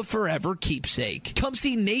into a forever keepsake. Come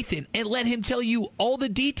see Nathan and let him tell you all the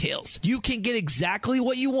details. You can get exactly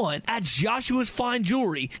what you want at Joshua's Fine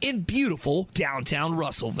Jewelry in beautiful downtown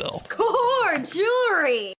Russellville. Core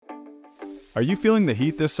jewelry. Are you feeling the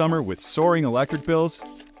heat this summer with soaring electric bills?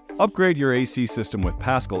 Upgrade your AC system with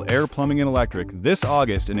Paschal Air Plumbing and Electric this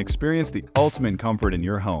August and experience the ultimate comfort in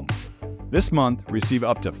your home. This month, receive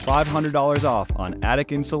up to $500 off on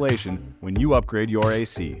attic insulation when you upgrade your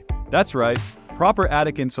AC. That's right, proper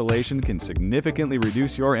attic insulation can significantly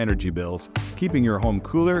reduce your energy bills, keeping your home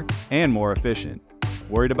cooler and more efficient.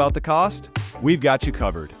 Worried about the cost? We've got you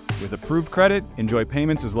covered. With approved credit, enjoy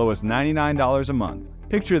payments as low as $99 a month.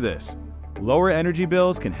 Picture this. Lower energy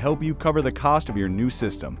bills can help you cover the cost of your new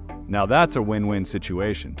system. Now that's a win-win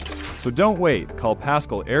situation. So don't wait. Call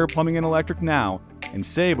Paschal Air Plumbing and Electric now and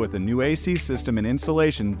save with a new AC system and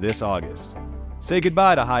installation this August. Say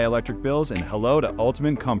goodbye to high electric bills and hello to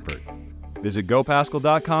ultimate comfort. Visit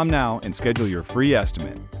GoPaschal.com now and schedule your free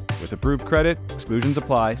estimate. With approved credit, exclusions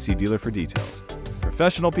apply. See dealer for details.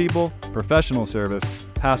 Professional people, professional service,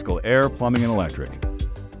 Paschal Air Plumbing and Electric.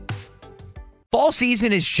 Fall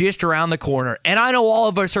season is just around the corner, and I know all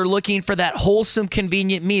of us are looking for that wholesome,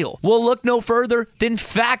 convenient meal. Well, look no further than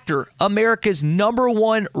Factor, America's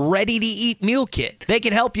 #1 ready-to-eat meal kit. They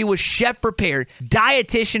can help you with chef-prepared,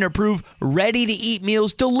 dietitian-approved, ready-to-eat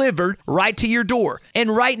meals delivered right to your door.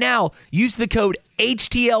 And right now, use the code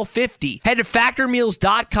HTL50. Head to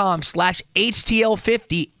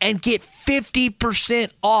factormeals.com/HTL50 and get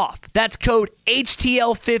 50% off. That's code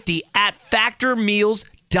HTL50 at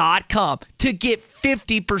factormeals.com to get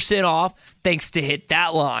 50% off thanks to Hit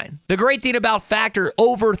That Line. The great thing about Factor,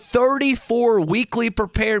 over 34 weekly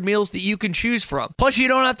prepared meals that you can choose from. Plus, you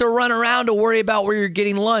don't have to run around to worry about where you're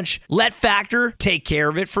getting lunch. Let Factor take care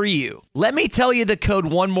of it for you. Let me tell you the code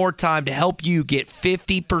one more time to help you get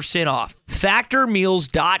 50% off.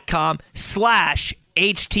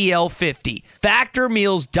 Factormeals.com/HTL50.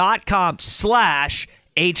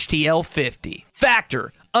 Factormeals.com/HTL50.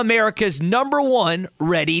 Factor, America's #1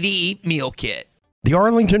 ready-to-eat meal kit. The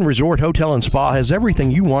Arlington Resort Hotel and Spa has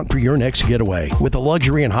everything you want for your next getaway. With the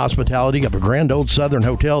luxury and hospitality of a grand old southern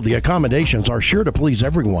hotel, the accommodations are sure to please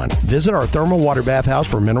everyone. Visit our thermal water bathhouse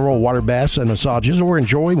for mineral water baths and massages, or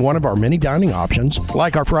enjoy one of our many dining options,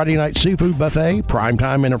 like our Friday night seafood buffet,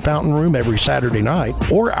 primetime in a fountain room every Saturday night,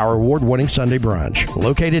 or our award-winning Sunday brunch.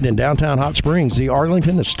 Located in downtown Hot Springs, the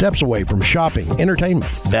Arlington is steps away from shopping,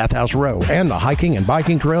 entertainment, Bathhouse Row, and the hiking and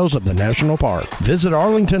biking trails of the National Park. Visit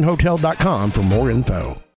arlingtonhotel.com for more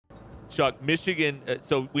info. Chuck, Michigan,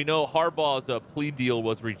 so we know Harbaugh's plea deal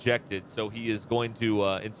was rejected, so he is going to,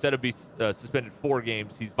 instead of be suspended 4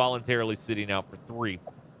 games, he's voluntarily sitting out for 3.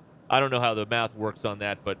 I don't know how the math works on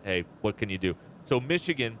that, but hey, what can you do? So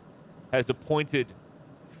Michigan has appointed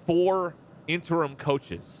 4 interim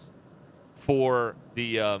coaches for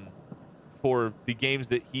the games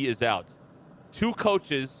that he is out. 2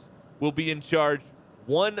 coaches will be in charge,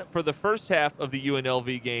 one for the first half of the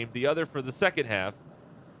UNLV game, the other for the second half.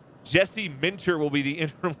 Jesse Minter will be the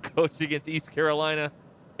interim coach against East Carolina,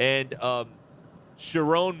 and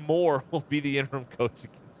Sharon Moore will be the interim coach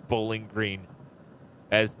against Bowling Green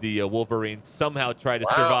as the Wolverines somehow try to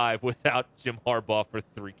survive without Jim Harbaugh for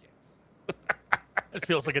 3 games. It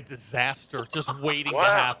feels like a disaster just waiting to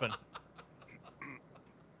happen.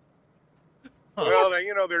 Well,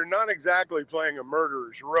 they're not exactly playing a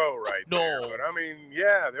murderer's row right there. But, I mean,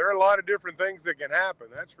 yeah, there are a lot of different things that can happen.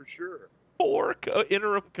 That's for sure. 4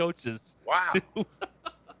 interim coaches. Wow.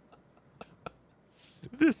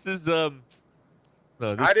 This is I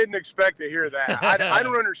didn't expect to hear that. I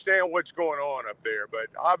don't understand what's going on up there, but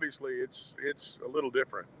obviously it's a little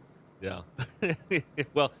different. Yeah.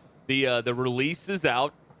 Well, the release is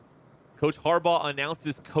out. Coach Harbaugh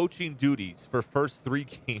announces coaching duties for first 3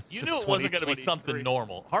 games. You knew it wasn't going to be something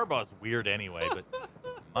normal. Harbaugh's weird anyway, but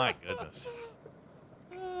my goodness.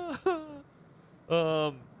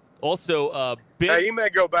 Also, Ben, he may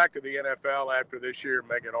go back to the NFL after this year and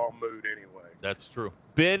make it all moot anyway. That's true.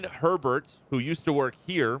 Ben Herbert, who used to work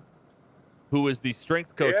here, who is the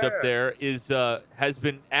strength coach up there, has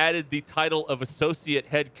been added the title of associate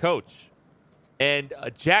head coach. And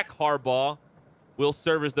Jack Harbaugh will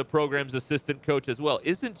serve as the program's assistant coach as well.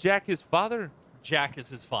 Isn't Jack his father? Jack is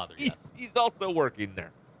his father, yes. He's also working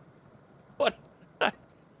there. What?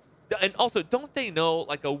 And also, don't they know,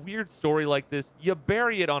 like a weird story like this, you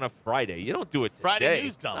bury it on a Friday. You don't do it today. Friday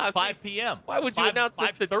news dump, 5 p.m. Why would you announce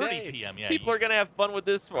this today? 5:30 p.m., yeah. People are going to have fun with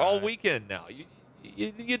this for all weekend now.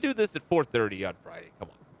 You do this at 4:30 on Friday.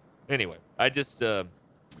 Come on. Anyway, I just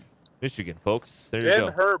Michigan, folks. There you go.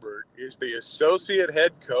 Ben Herbert is the associate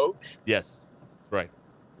head coach? Yes, that's right.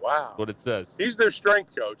 Wow. That's what it says. He's their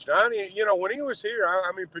strength coach. Now, I mean, when he was here,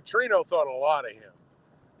 I mean, Petrino thought a lot of him.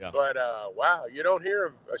 Yeah. But, wow, you don't hear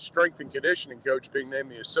of a strength and conditioning coach being named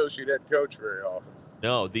the associate head coach very often.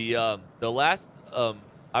 No, the last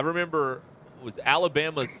I remember was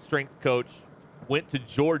Alabama's strength coach went to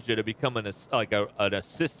Georgia to become an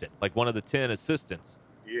assistant, like one of the 10 assistants.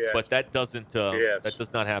 Yes. But that doesn't that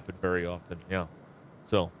does not happen very often. Yeah.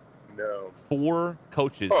 So no. 4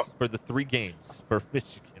 coaches for the 3 games for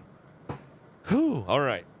Michigan. Whew. All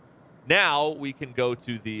right. Now we can go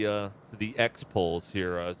to the X polls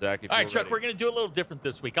here, Zach. All right, Chuck, we're going to do a little different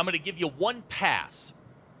this week. I'm going to give you one pass.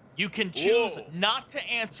 You can choose not to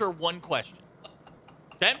answer one question.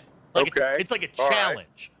 Okay? It's like a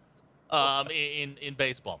challenge in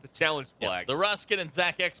baseball. It's a challenge flag. Yeah. The Ruscin and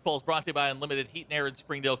Zach X polls brought to you by Unlimited Heat and Air in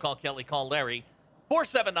Springdale. Call Kelly, call Larry.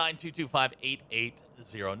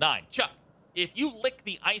 479-225-8809. Chuck, if you lick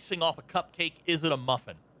the icing off a cupcake, is it a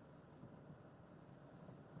muffin?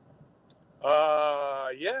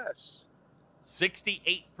 Yes.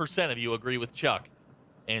 68% of you agree with Chuck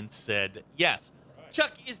and said yes. Right.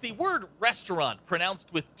 Chuck, is the word restaurant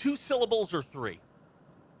pronounced with 2 syllables or 3?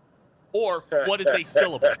 Or what is a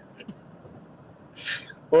syllable?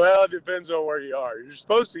 Well, it depends on where you are. You're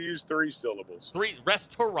supposed to use 3 syllables. 3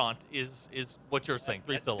 restaurant is what you're saying.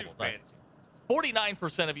 3 syllables. Right?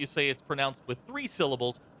 49% of you say it's pronounced with 3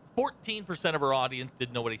 syllables. 14% of our audience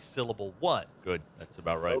didn't know what a syllable was. Good. That's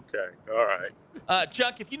about right. Okay. All right.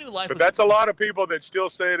 Chuck, if you knew life but was... that's a lot of people that still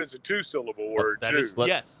say it as a 2-syllable word, too.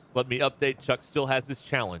 Yes. Let me update. Chuck still has his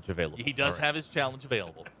challenge available. He does have his challenge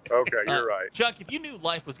available. Okay, you're right. Chuck, if you knew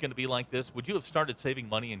life was going to be like this, would you have started saving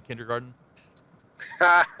money in kindergarten?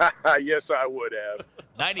 Yes, I would have.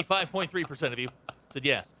 95.3% of you said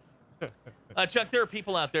yes. Chuck, there are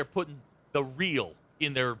people out there putting the real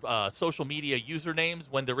in their social media usernames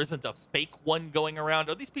when there isn't a fake one going around.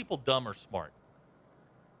 Are these people dumb or smart?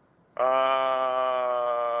 I'm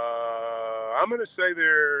going to say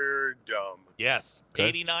they're dumb. Yes.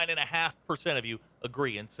 89.5% of you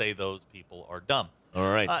agree and say those people are dumb.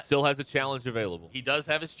 All right. Still has a challenge available. He does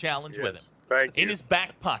have his challenge with him. Thank you. In his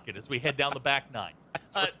back pocket as we head down the back 9.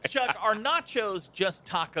 Chuck, are nachos just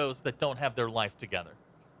tacos that don't have their life together?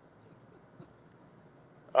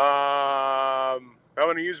 I'm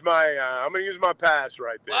going to use my pass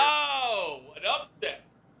right there. Oh, an upset.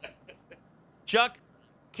 Chuck,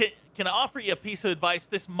 can I offer you a piece of advice?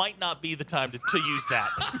 This might not be the time to use that.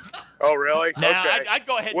 Oh, really? Now, okay. I'd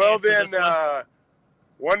go ahead and well, answer then, this one.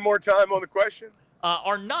 One more time on the question.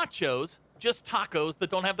 Are nachos just tacos that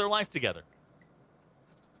don't have their life together?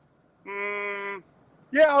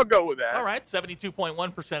 Yeah, I'll go with that. All right,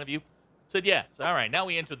 72.1% of you said yes. All right, now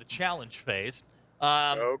we enter the challenge phase.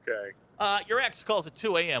 Okay. Your ex calls at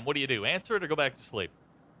 2 a.m. What do you do? Answer it or go back to sleep?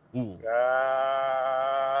 Ooh.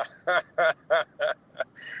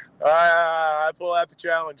 I pull out the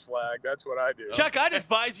challenge flag. That's what I do. Chuck, I'd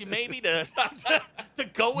advise you maybe to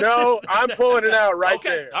go with No, I'm pulling it out right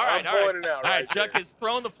there. All right, I'm pulling it out right Chuck there. is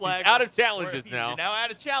throwing the flag. He's out of challenges now. You're now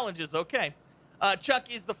out of challenges. Okay.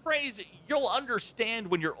 Chuck, is the phrase, you'll understand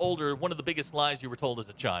when you're older, one of the biggest lies you were told as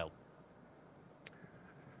a child?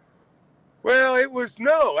 Well,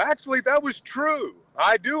 actually, that was true.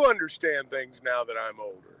 I do understand things now that I'm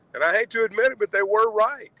older. And I hate to admit it, but they were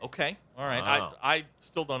right. Okay. All right. Wow. I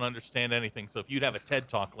still don't understand anything, so if you'd have a TED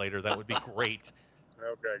Talk later, that would be great.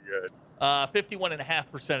 Okay, good.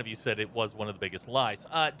 51.5% of you said it was one of the biggest lies.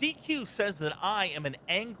 DQ says that I am an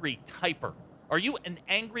angry typer. Are you an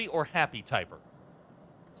angry or happy typer?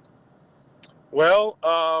 Well,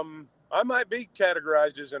 I might be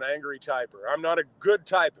categorized as an angry typer. I'm not a good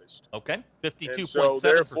typist. Okay, 52.7%. So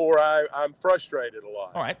therefore, I'm frustrated a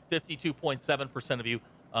lot. All right, 52.7% of you,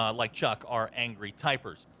 like Chuck, are angry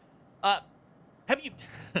typers. Have you?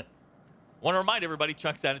 Want to remind everybody,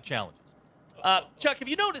 Chuck's out of challenges. Chuck, have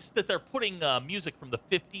you noticed that they're putting music from the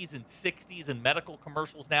 50s and 60s in medical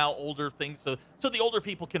commercials now, older things, so the older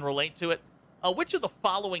people can relate to it? Which of the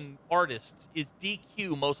following artists is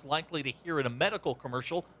DQ most likely to hear in a medical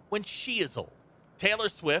commercial when she is old? Taylor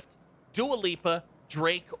Swift, Dua Lipa,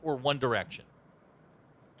 Drake, or One Direction?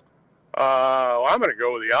 I'm going to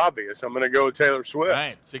go with the obvious. I'm going to go with Taylor Swift. All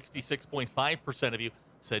right, 66.5% of you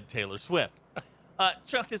said Taylor Swift.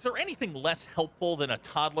 Chuck, is there anything less helpful than a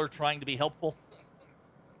toddler trying to be helpful?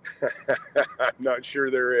 I'm not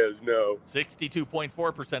sure there is, no.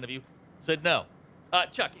 62.4% of you said no.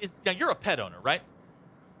 Chuck, now you're a pet owner, right?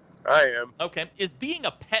 I am. Okay. Is being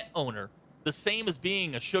a pet owner the same as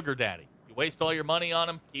being a sugar daddy? You waste all your money on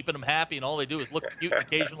them, keeping them happy, and all they do is look cute and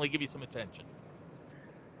occasionally give you some attention.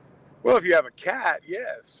 Well, if you have a cat,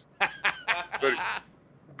 yes.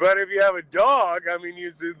 But if you have a dog, I mean,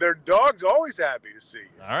 their dog's always happy to see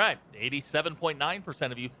you. All right.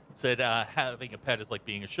 87.9% of you said having a pet is like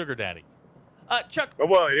being a sugar daddy. Chuck.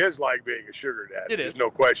 Well, it is like being a sugar daddy. There's no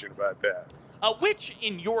question about that. Which,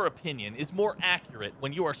 in your opinion, is more accurate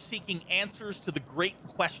when you are seeking answers to the great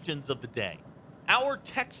questions of the day? Our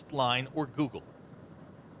text line or Google?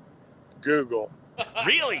 Google.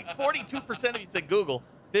 Really? 42% of you said Google.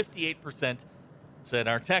 58% said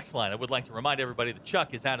our text line. I would like to remind everybody that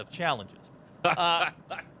Chuck is out of challenges.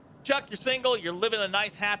 Chuck, you're single. You're living a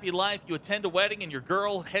nice, happy life. You attend a wedding, and your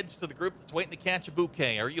girl heads to the group that's waiting to catch a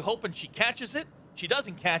bouquet. Are you hoping she catches it, she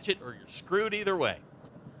doesn't catch it, or you're screwed either way?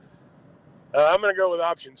 I'm going to go with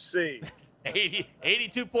option C.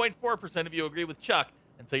 82.4% of you agree with Chuck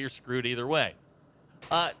and say you're screwed either way.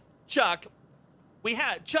 Chuck,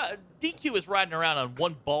 DQ is riding around on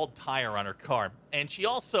one bald tire on her car, and she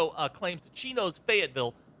also claims that she knows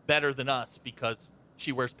Fayetteville better than us because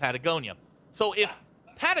she wears Patagonia. So if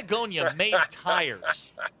Patagonia made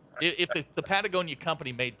tires, if the Patagonia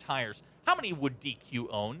company made tires, how many would DQ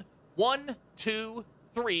own? 1, 2,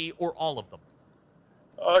 3, or all of them?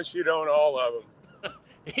 Oh, she'd own all of them.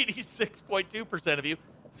 86.2% of you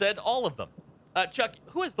said all of them. Chuck,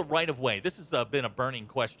 who has the right of way? This has been a burning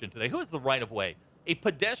question today. Who has the right of way? A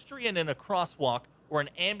pedestrian in a crosswalk or an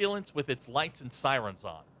ambulance with its lights and sirens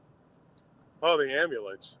on? Oh, the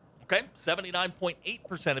ambulance. Okay,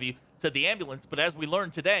 79.8% of you said the ambulance, but as we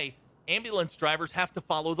learned today, ambulance drivers have to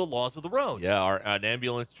follow the laws of the road. Yeah, an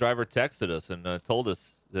ambulance driver texted us and told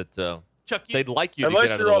us that Chuck, they'd like you to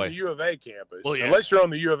get out of the way. Unless you're on the U of A campus. Well, yeah. Unless you're on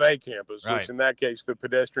the U of A campus, Right. which in that case, the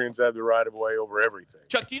pedestrians have the right of way over everything.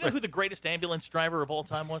 Chuck, do you know who the greatest ambulance driver of all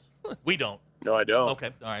time was? We don't. No, I don't.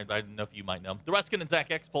 Okay, all right. I didn't know if you might know. The Ruscin and Zach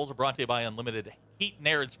X polls are brought to you by Unlimited Heat and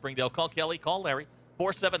Air in Springdale. Call Kelly, call Larry,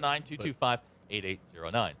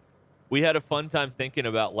 479-225-8809. We had a fun time thinking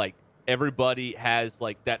about, like, everybody has,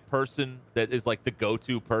 like, that person that is, like, the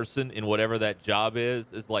go-to person in whatever that job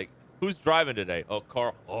is like, who's driving today? Oh,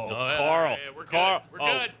 Carl. Oh, Carl. Yeah, we're Carl. good. We're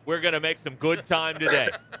good. We're going to make some good time today.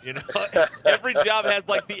 You know, every job has,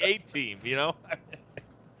 like, the A-team, you know?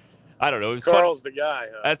 I don't know. It was Carl's funny. the guy,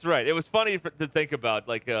 huh? That's right. It was funny to think about,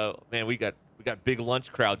 like, man, we got big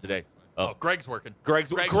lunch crowd today. Oh, Greg's working.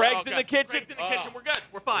 Greg's in the kitchen. Greg's in the kitchen. We're good.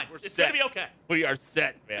 We're fine. It's set. going to be okay. We are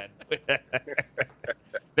set, man.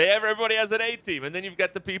 Everybody has an A-team, and then you've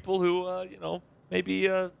got the people who, maybe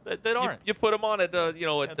that aren't. You put them on at,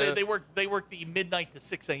 they work the midnight to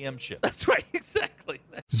 6 a.m. shift. That's right, exactly.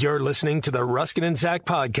 You're listening to the Ruscin and Zach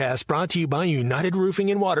podcast, brought to you by United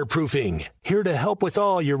Roofing and Waterproofing. Here to help with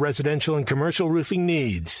all your residential and commercial roofing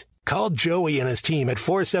needs. Call Joey and his team at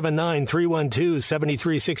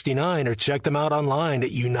 479-312-7369 or check them out online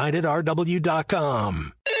at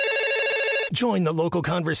unitedrw.com. Join the local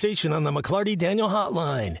conversation on the McClarty Daniel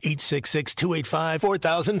Hotline,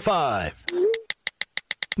 866-285-4005.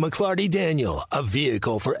 McClarty Daniel, a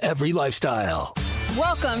vehicle for every lifestyle.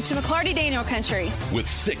 Welcome to McClarty Daniel Country. With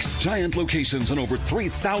 6 giant locations and over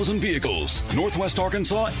 3,000 vehicles, Northwest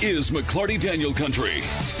Arkansas is McClarty Daniel Country.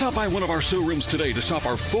 Stop by one of our showrooms today to shop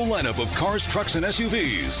our full lineup of cars, trucks, and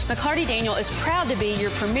SUVs. McClarty Daniel is proud to be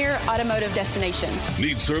your premier automotive destination.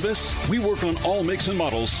 Need service? We work on all makes and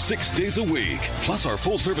models 6 days a week. Plus, our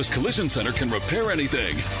full-service collision center can repair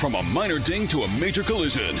anything, from a minor ding to a major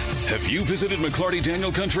collision. Have you visited McClarty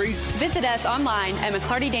Daniel Country? Visit us online at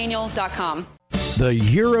McClartyDaniel.com. The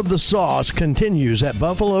Year of the Sauce continues at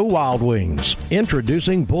Buffalo Wild Wings.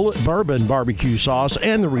 Introducing Bullet Bourbon Barbecue Sauce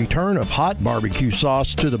and the return of Hot Barbecue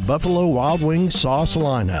Sauce to the Buffalo Wild Wings sauce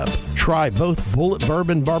lineup. Try both Bullet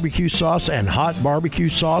Bourbon Barbecue Sauce and Hot Barbecue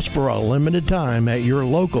Sauce for a limited time at your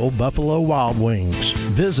local Buffalo Wild Wings.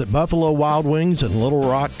 Visit Buffalo Wild Wings in Little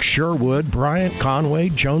Rock, Sherwood, Bryant, Conway,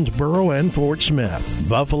 Jonesboro, and Fort Smith.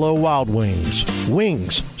 Buffalo Wild Wings.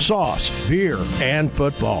 Wings, sauce, beer, and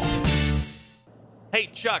football. Hey,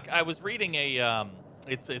 Chuck, I was reading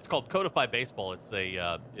it's called Codify Baseball. It's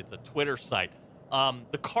a Twitter site.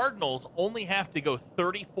 The Cardinals only have to go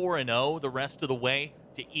 34-0 the rest of the way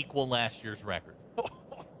to equal last year's record.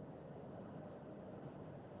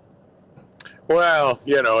 Well,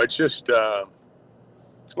 it's just 34-0.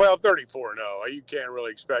 You can't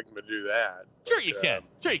really expect them to do that. Sure you can.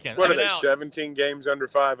 What are they, 17 games under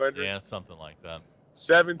 500? Yeah, something like that.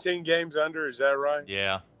 17 games under, is that right?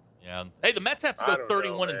 Yeah. Hey, the Mets have to go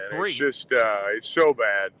 31-3. It's just, it's so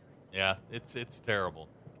bad. Yeah, it's terrible.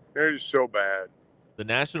 They're just so bad. The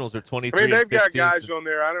Nationals are 23. I mean, they've got guys on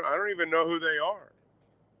there. I don't even know who they are.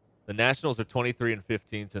 The Nationals are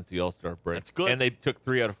 23-15 since the All-Star break. That's good. And they took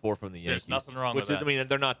 3 out of 4 from the Yankees. There's nothing wrong with that. I mean,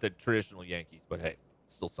 they're not the traditional Yankees, but hey,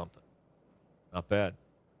 it's still something. Not bad.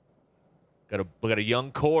 Got a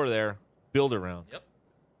young core there. Build around. Yep.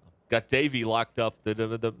 Got Davey locked up.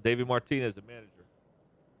 The Davey Martinez, the manager.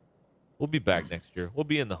 We'll be back next year. We'll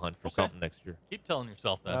be in the hunt for something next year. Keep telling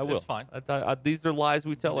yourself that. I will. It's fine. These are lies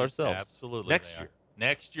we tell ourselves. Absolutely. Next year.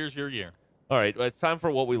 Next year's your year. All right. Well, it's time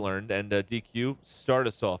for what we learned. And DQ, start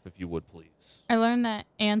us off if you would, please. I learned that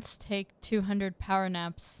ants take 200 power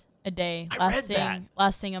naps a day,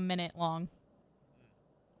 lasting a minute long.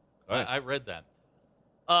 Right. I read that.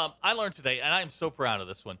 I learned today, and I am so proud of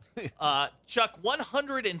this one. Chuck,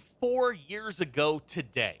 104 years ago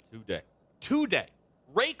today. Today.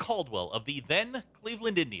 Ray Caldwell of the then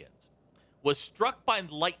Cleveland Indians was struck by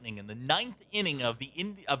lightning in the 9th inning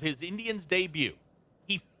of his Indians debut.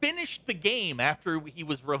 He finished the game after he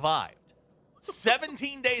was revived.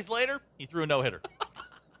 17 days later, he threw a no-hitter.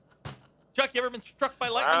 Chuck, you ever been struck by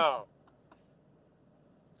lightning? Wow.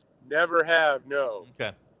 Never have, no.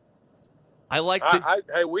 Okay. I like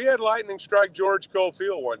hey, we had lightning strike George Cole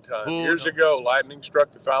Field one time. Years ago, lightning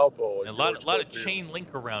struck the foul pole. A lot of chain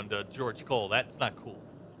link around George Cole. That's not cool.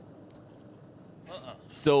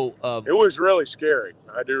 So it was really scary.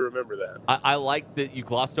 I do remember that. I like that you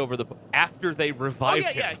glossed over after they revived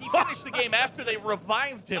him. Yeah. He finished the game after they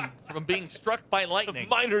revived him from being struck by lightning.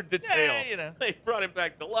 Minor detail. Yeah, They brought him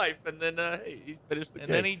back to life, and then he finished the game.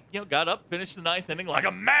 And then he got up, finished the 9th inning like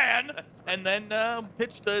a man, and then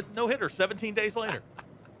pitched a no-hitter 17 days later.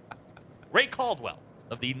 Ray Caldwell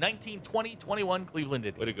of the 1920-21 Cleveland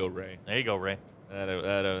Indians. Way to go, Ray. There you go, Ray.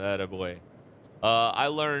 Atta boy. I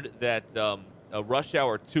learned that Rush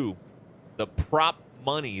Hour 2, the prop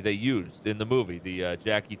money they used in the movie, the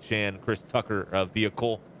Jackie Chan, Chris Tucker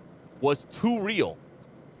vehicle, was too real.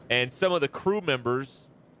 And some of the crew members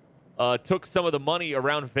took some of the money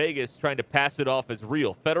around Vegas trying to pass it off as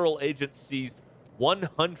real. Federal agents seized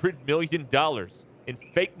 $100 million in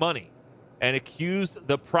fake money and accused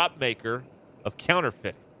the prop maker of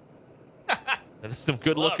counterfeiting. That is some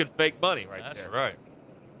good-looking fake money right there. That's right.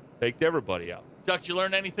 Faked everybody out. Chuck, did you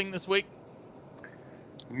learn anything this week?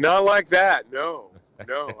 Not like that. No,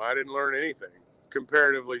 I didn't learn anything,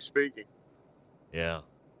 comparatively speaking. Yeah.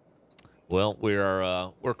 Well,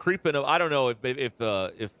 we're creeping up. I don't know if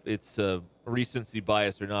it's recency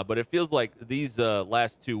bias or not, but it feels like these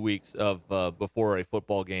last 2 weeks of before a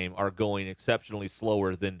football game are going exceptionally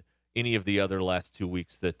slower than any of the other last 2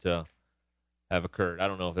 weeks that have occurred. I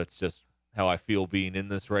don't know if that's just how I feel being in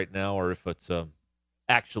this right now, or if it's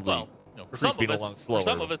actually creeping along slower. For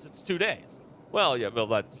some of us, it's 2 days. Well, yeah, well,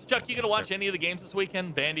 that's... Chuck, you going to watch any of the games this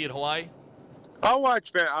weekend? Vandy at Hawaii? I'll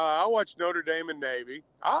watch Notre Dame and Navy.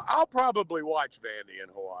 I'll probably watch Vandy in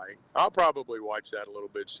Hawaii. I'll probably watch that a little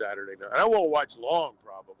bit Saturday night. I won't watch long,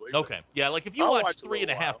 probably. Okay. Yeah, like if you watch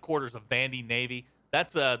 3.5 quarters of Vandy Navy,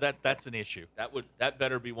 that's an issue. That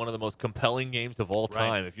better be one of the most compelling games of all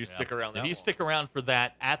time. Right. If you stick around, if you stick around for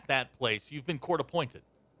that at that place, you've been court appointed.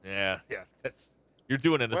 Yeah. You're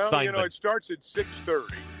doing an assignment. It starts at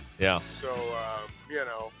 6:30. Yeah. So,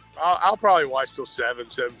 I'll probably watch till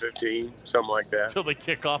 7:15, something like that. Until they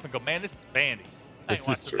kick off and go, man, this is bandy.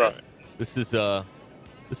 This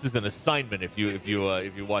is an assignment if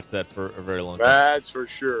you watch that for a very long time. That's for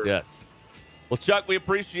sure. Yes. Well, Chuck, we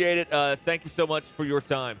appreciate it. Thank you so much for your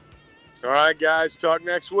time. All right, guys. Talk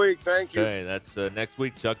next week. Thank you. Okay, that's next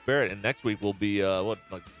week, Chuck Barrett. And next week will be,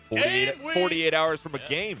 48 hours from a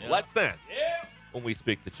game. Yeah. Less than. Yeah. When we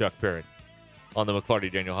speak to Chuck Barrett on the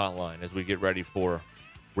McClarty Daniel Hotline as we get ready for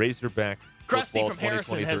Razorback Krusty football from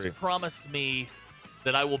Harrison has promised me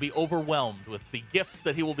that I will be overwhelmed with the gifts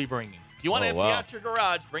that he will be bringing. If you want to empty out your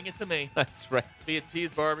garage, bring it to me. That's right. See at T's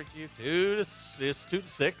Barbecue, 2 to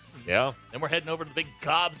 6. Yeah. Then we're heading over to the big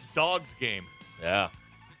Cobb's Dogs game. Yeah.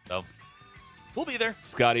 So we'll be there.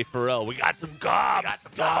 Scotty Farrell. We got some Cobb's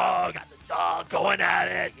Dogs. Going at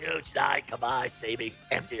it. Huge night. Come on, see me.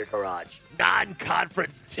 Empty your garage.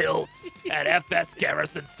 Non-conference tilt at FS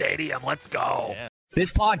Garrison Stadium. Let's go. Yeah.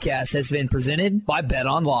 This podcast has been presented by Bet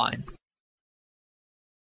Online.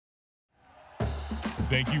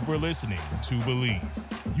 Thank you for listening to Believe.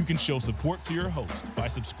 You can show support to your host by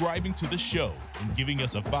subscribing to the show and giving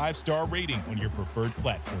us a 5-star rating on your preferred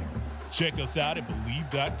platform. Check us out at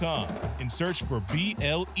Believe.com and search for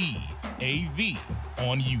BLEAV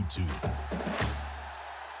on YouTube.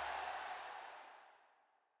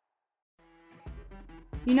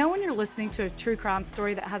 You know when you're listening to a true crime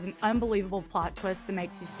story that has an unbelievable plot twist that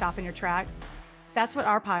makes you stop in your tracks? That's what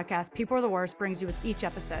our podcast, People Are the Worst, brings you with each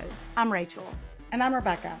episode. I'm Rachel. And I'm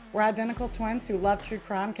Rebecca. We're identical twins who love true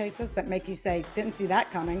crime cases that make you say, didn't see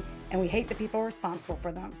that coming, and we hate the people responsible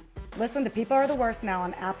for them. Listen to People Are the Worst now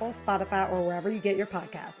on Apple, Spotify, or wherever you get your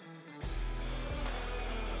podcasts.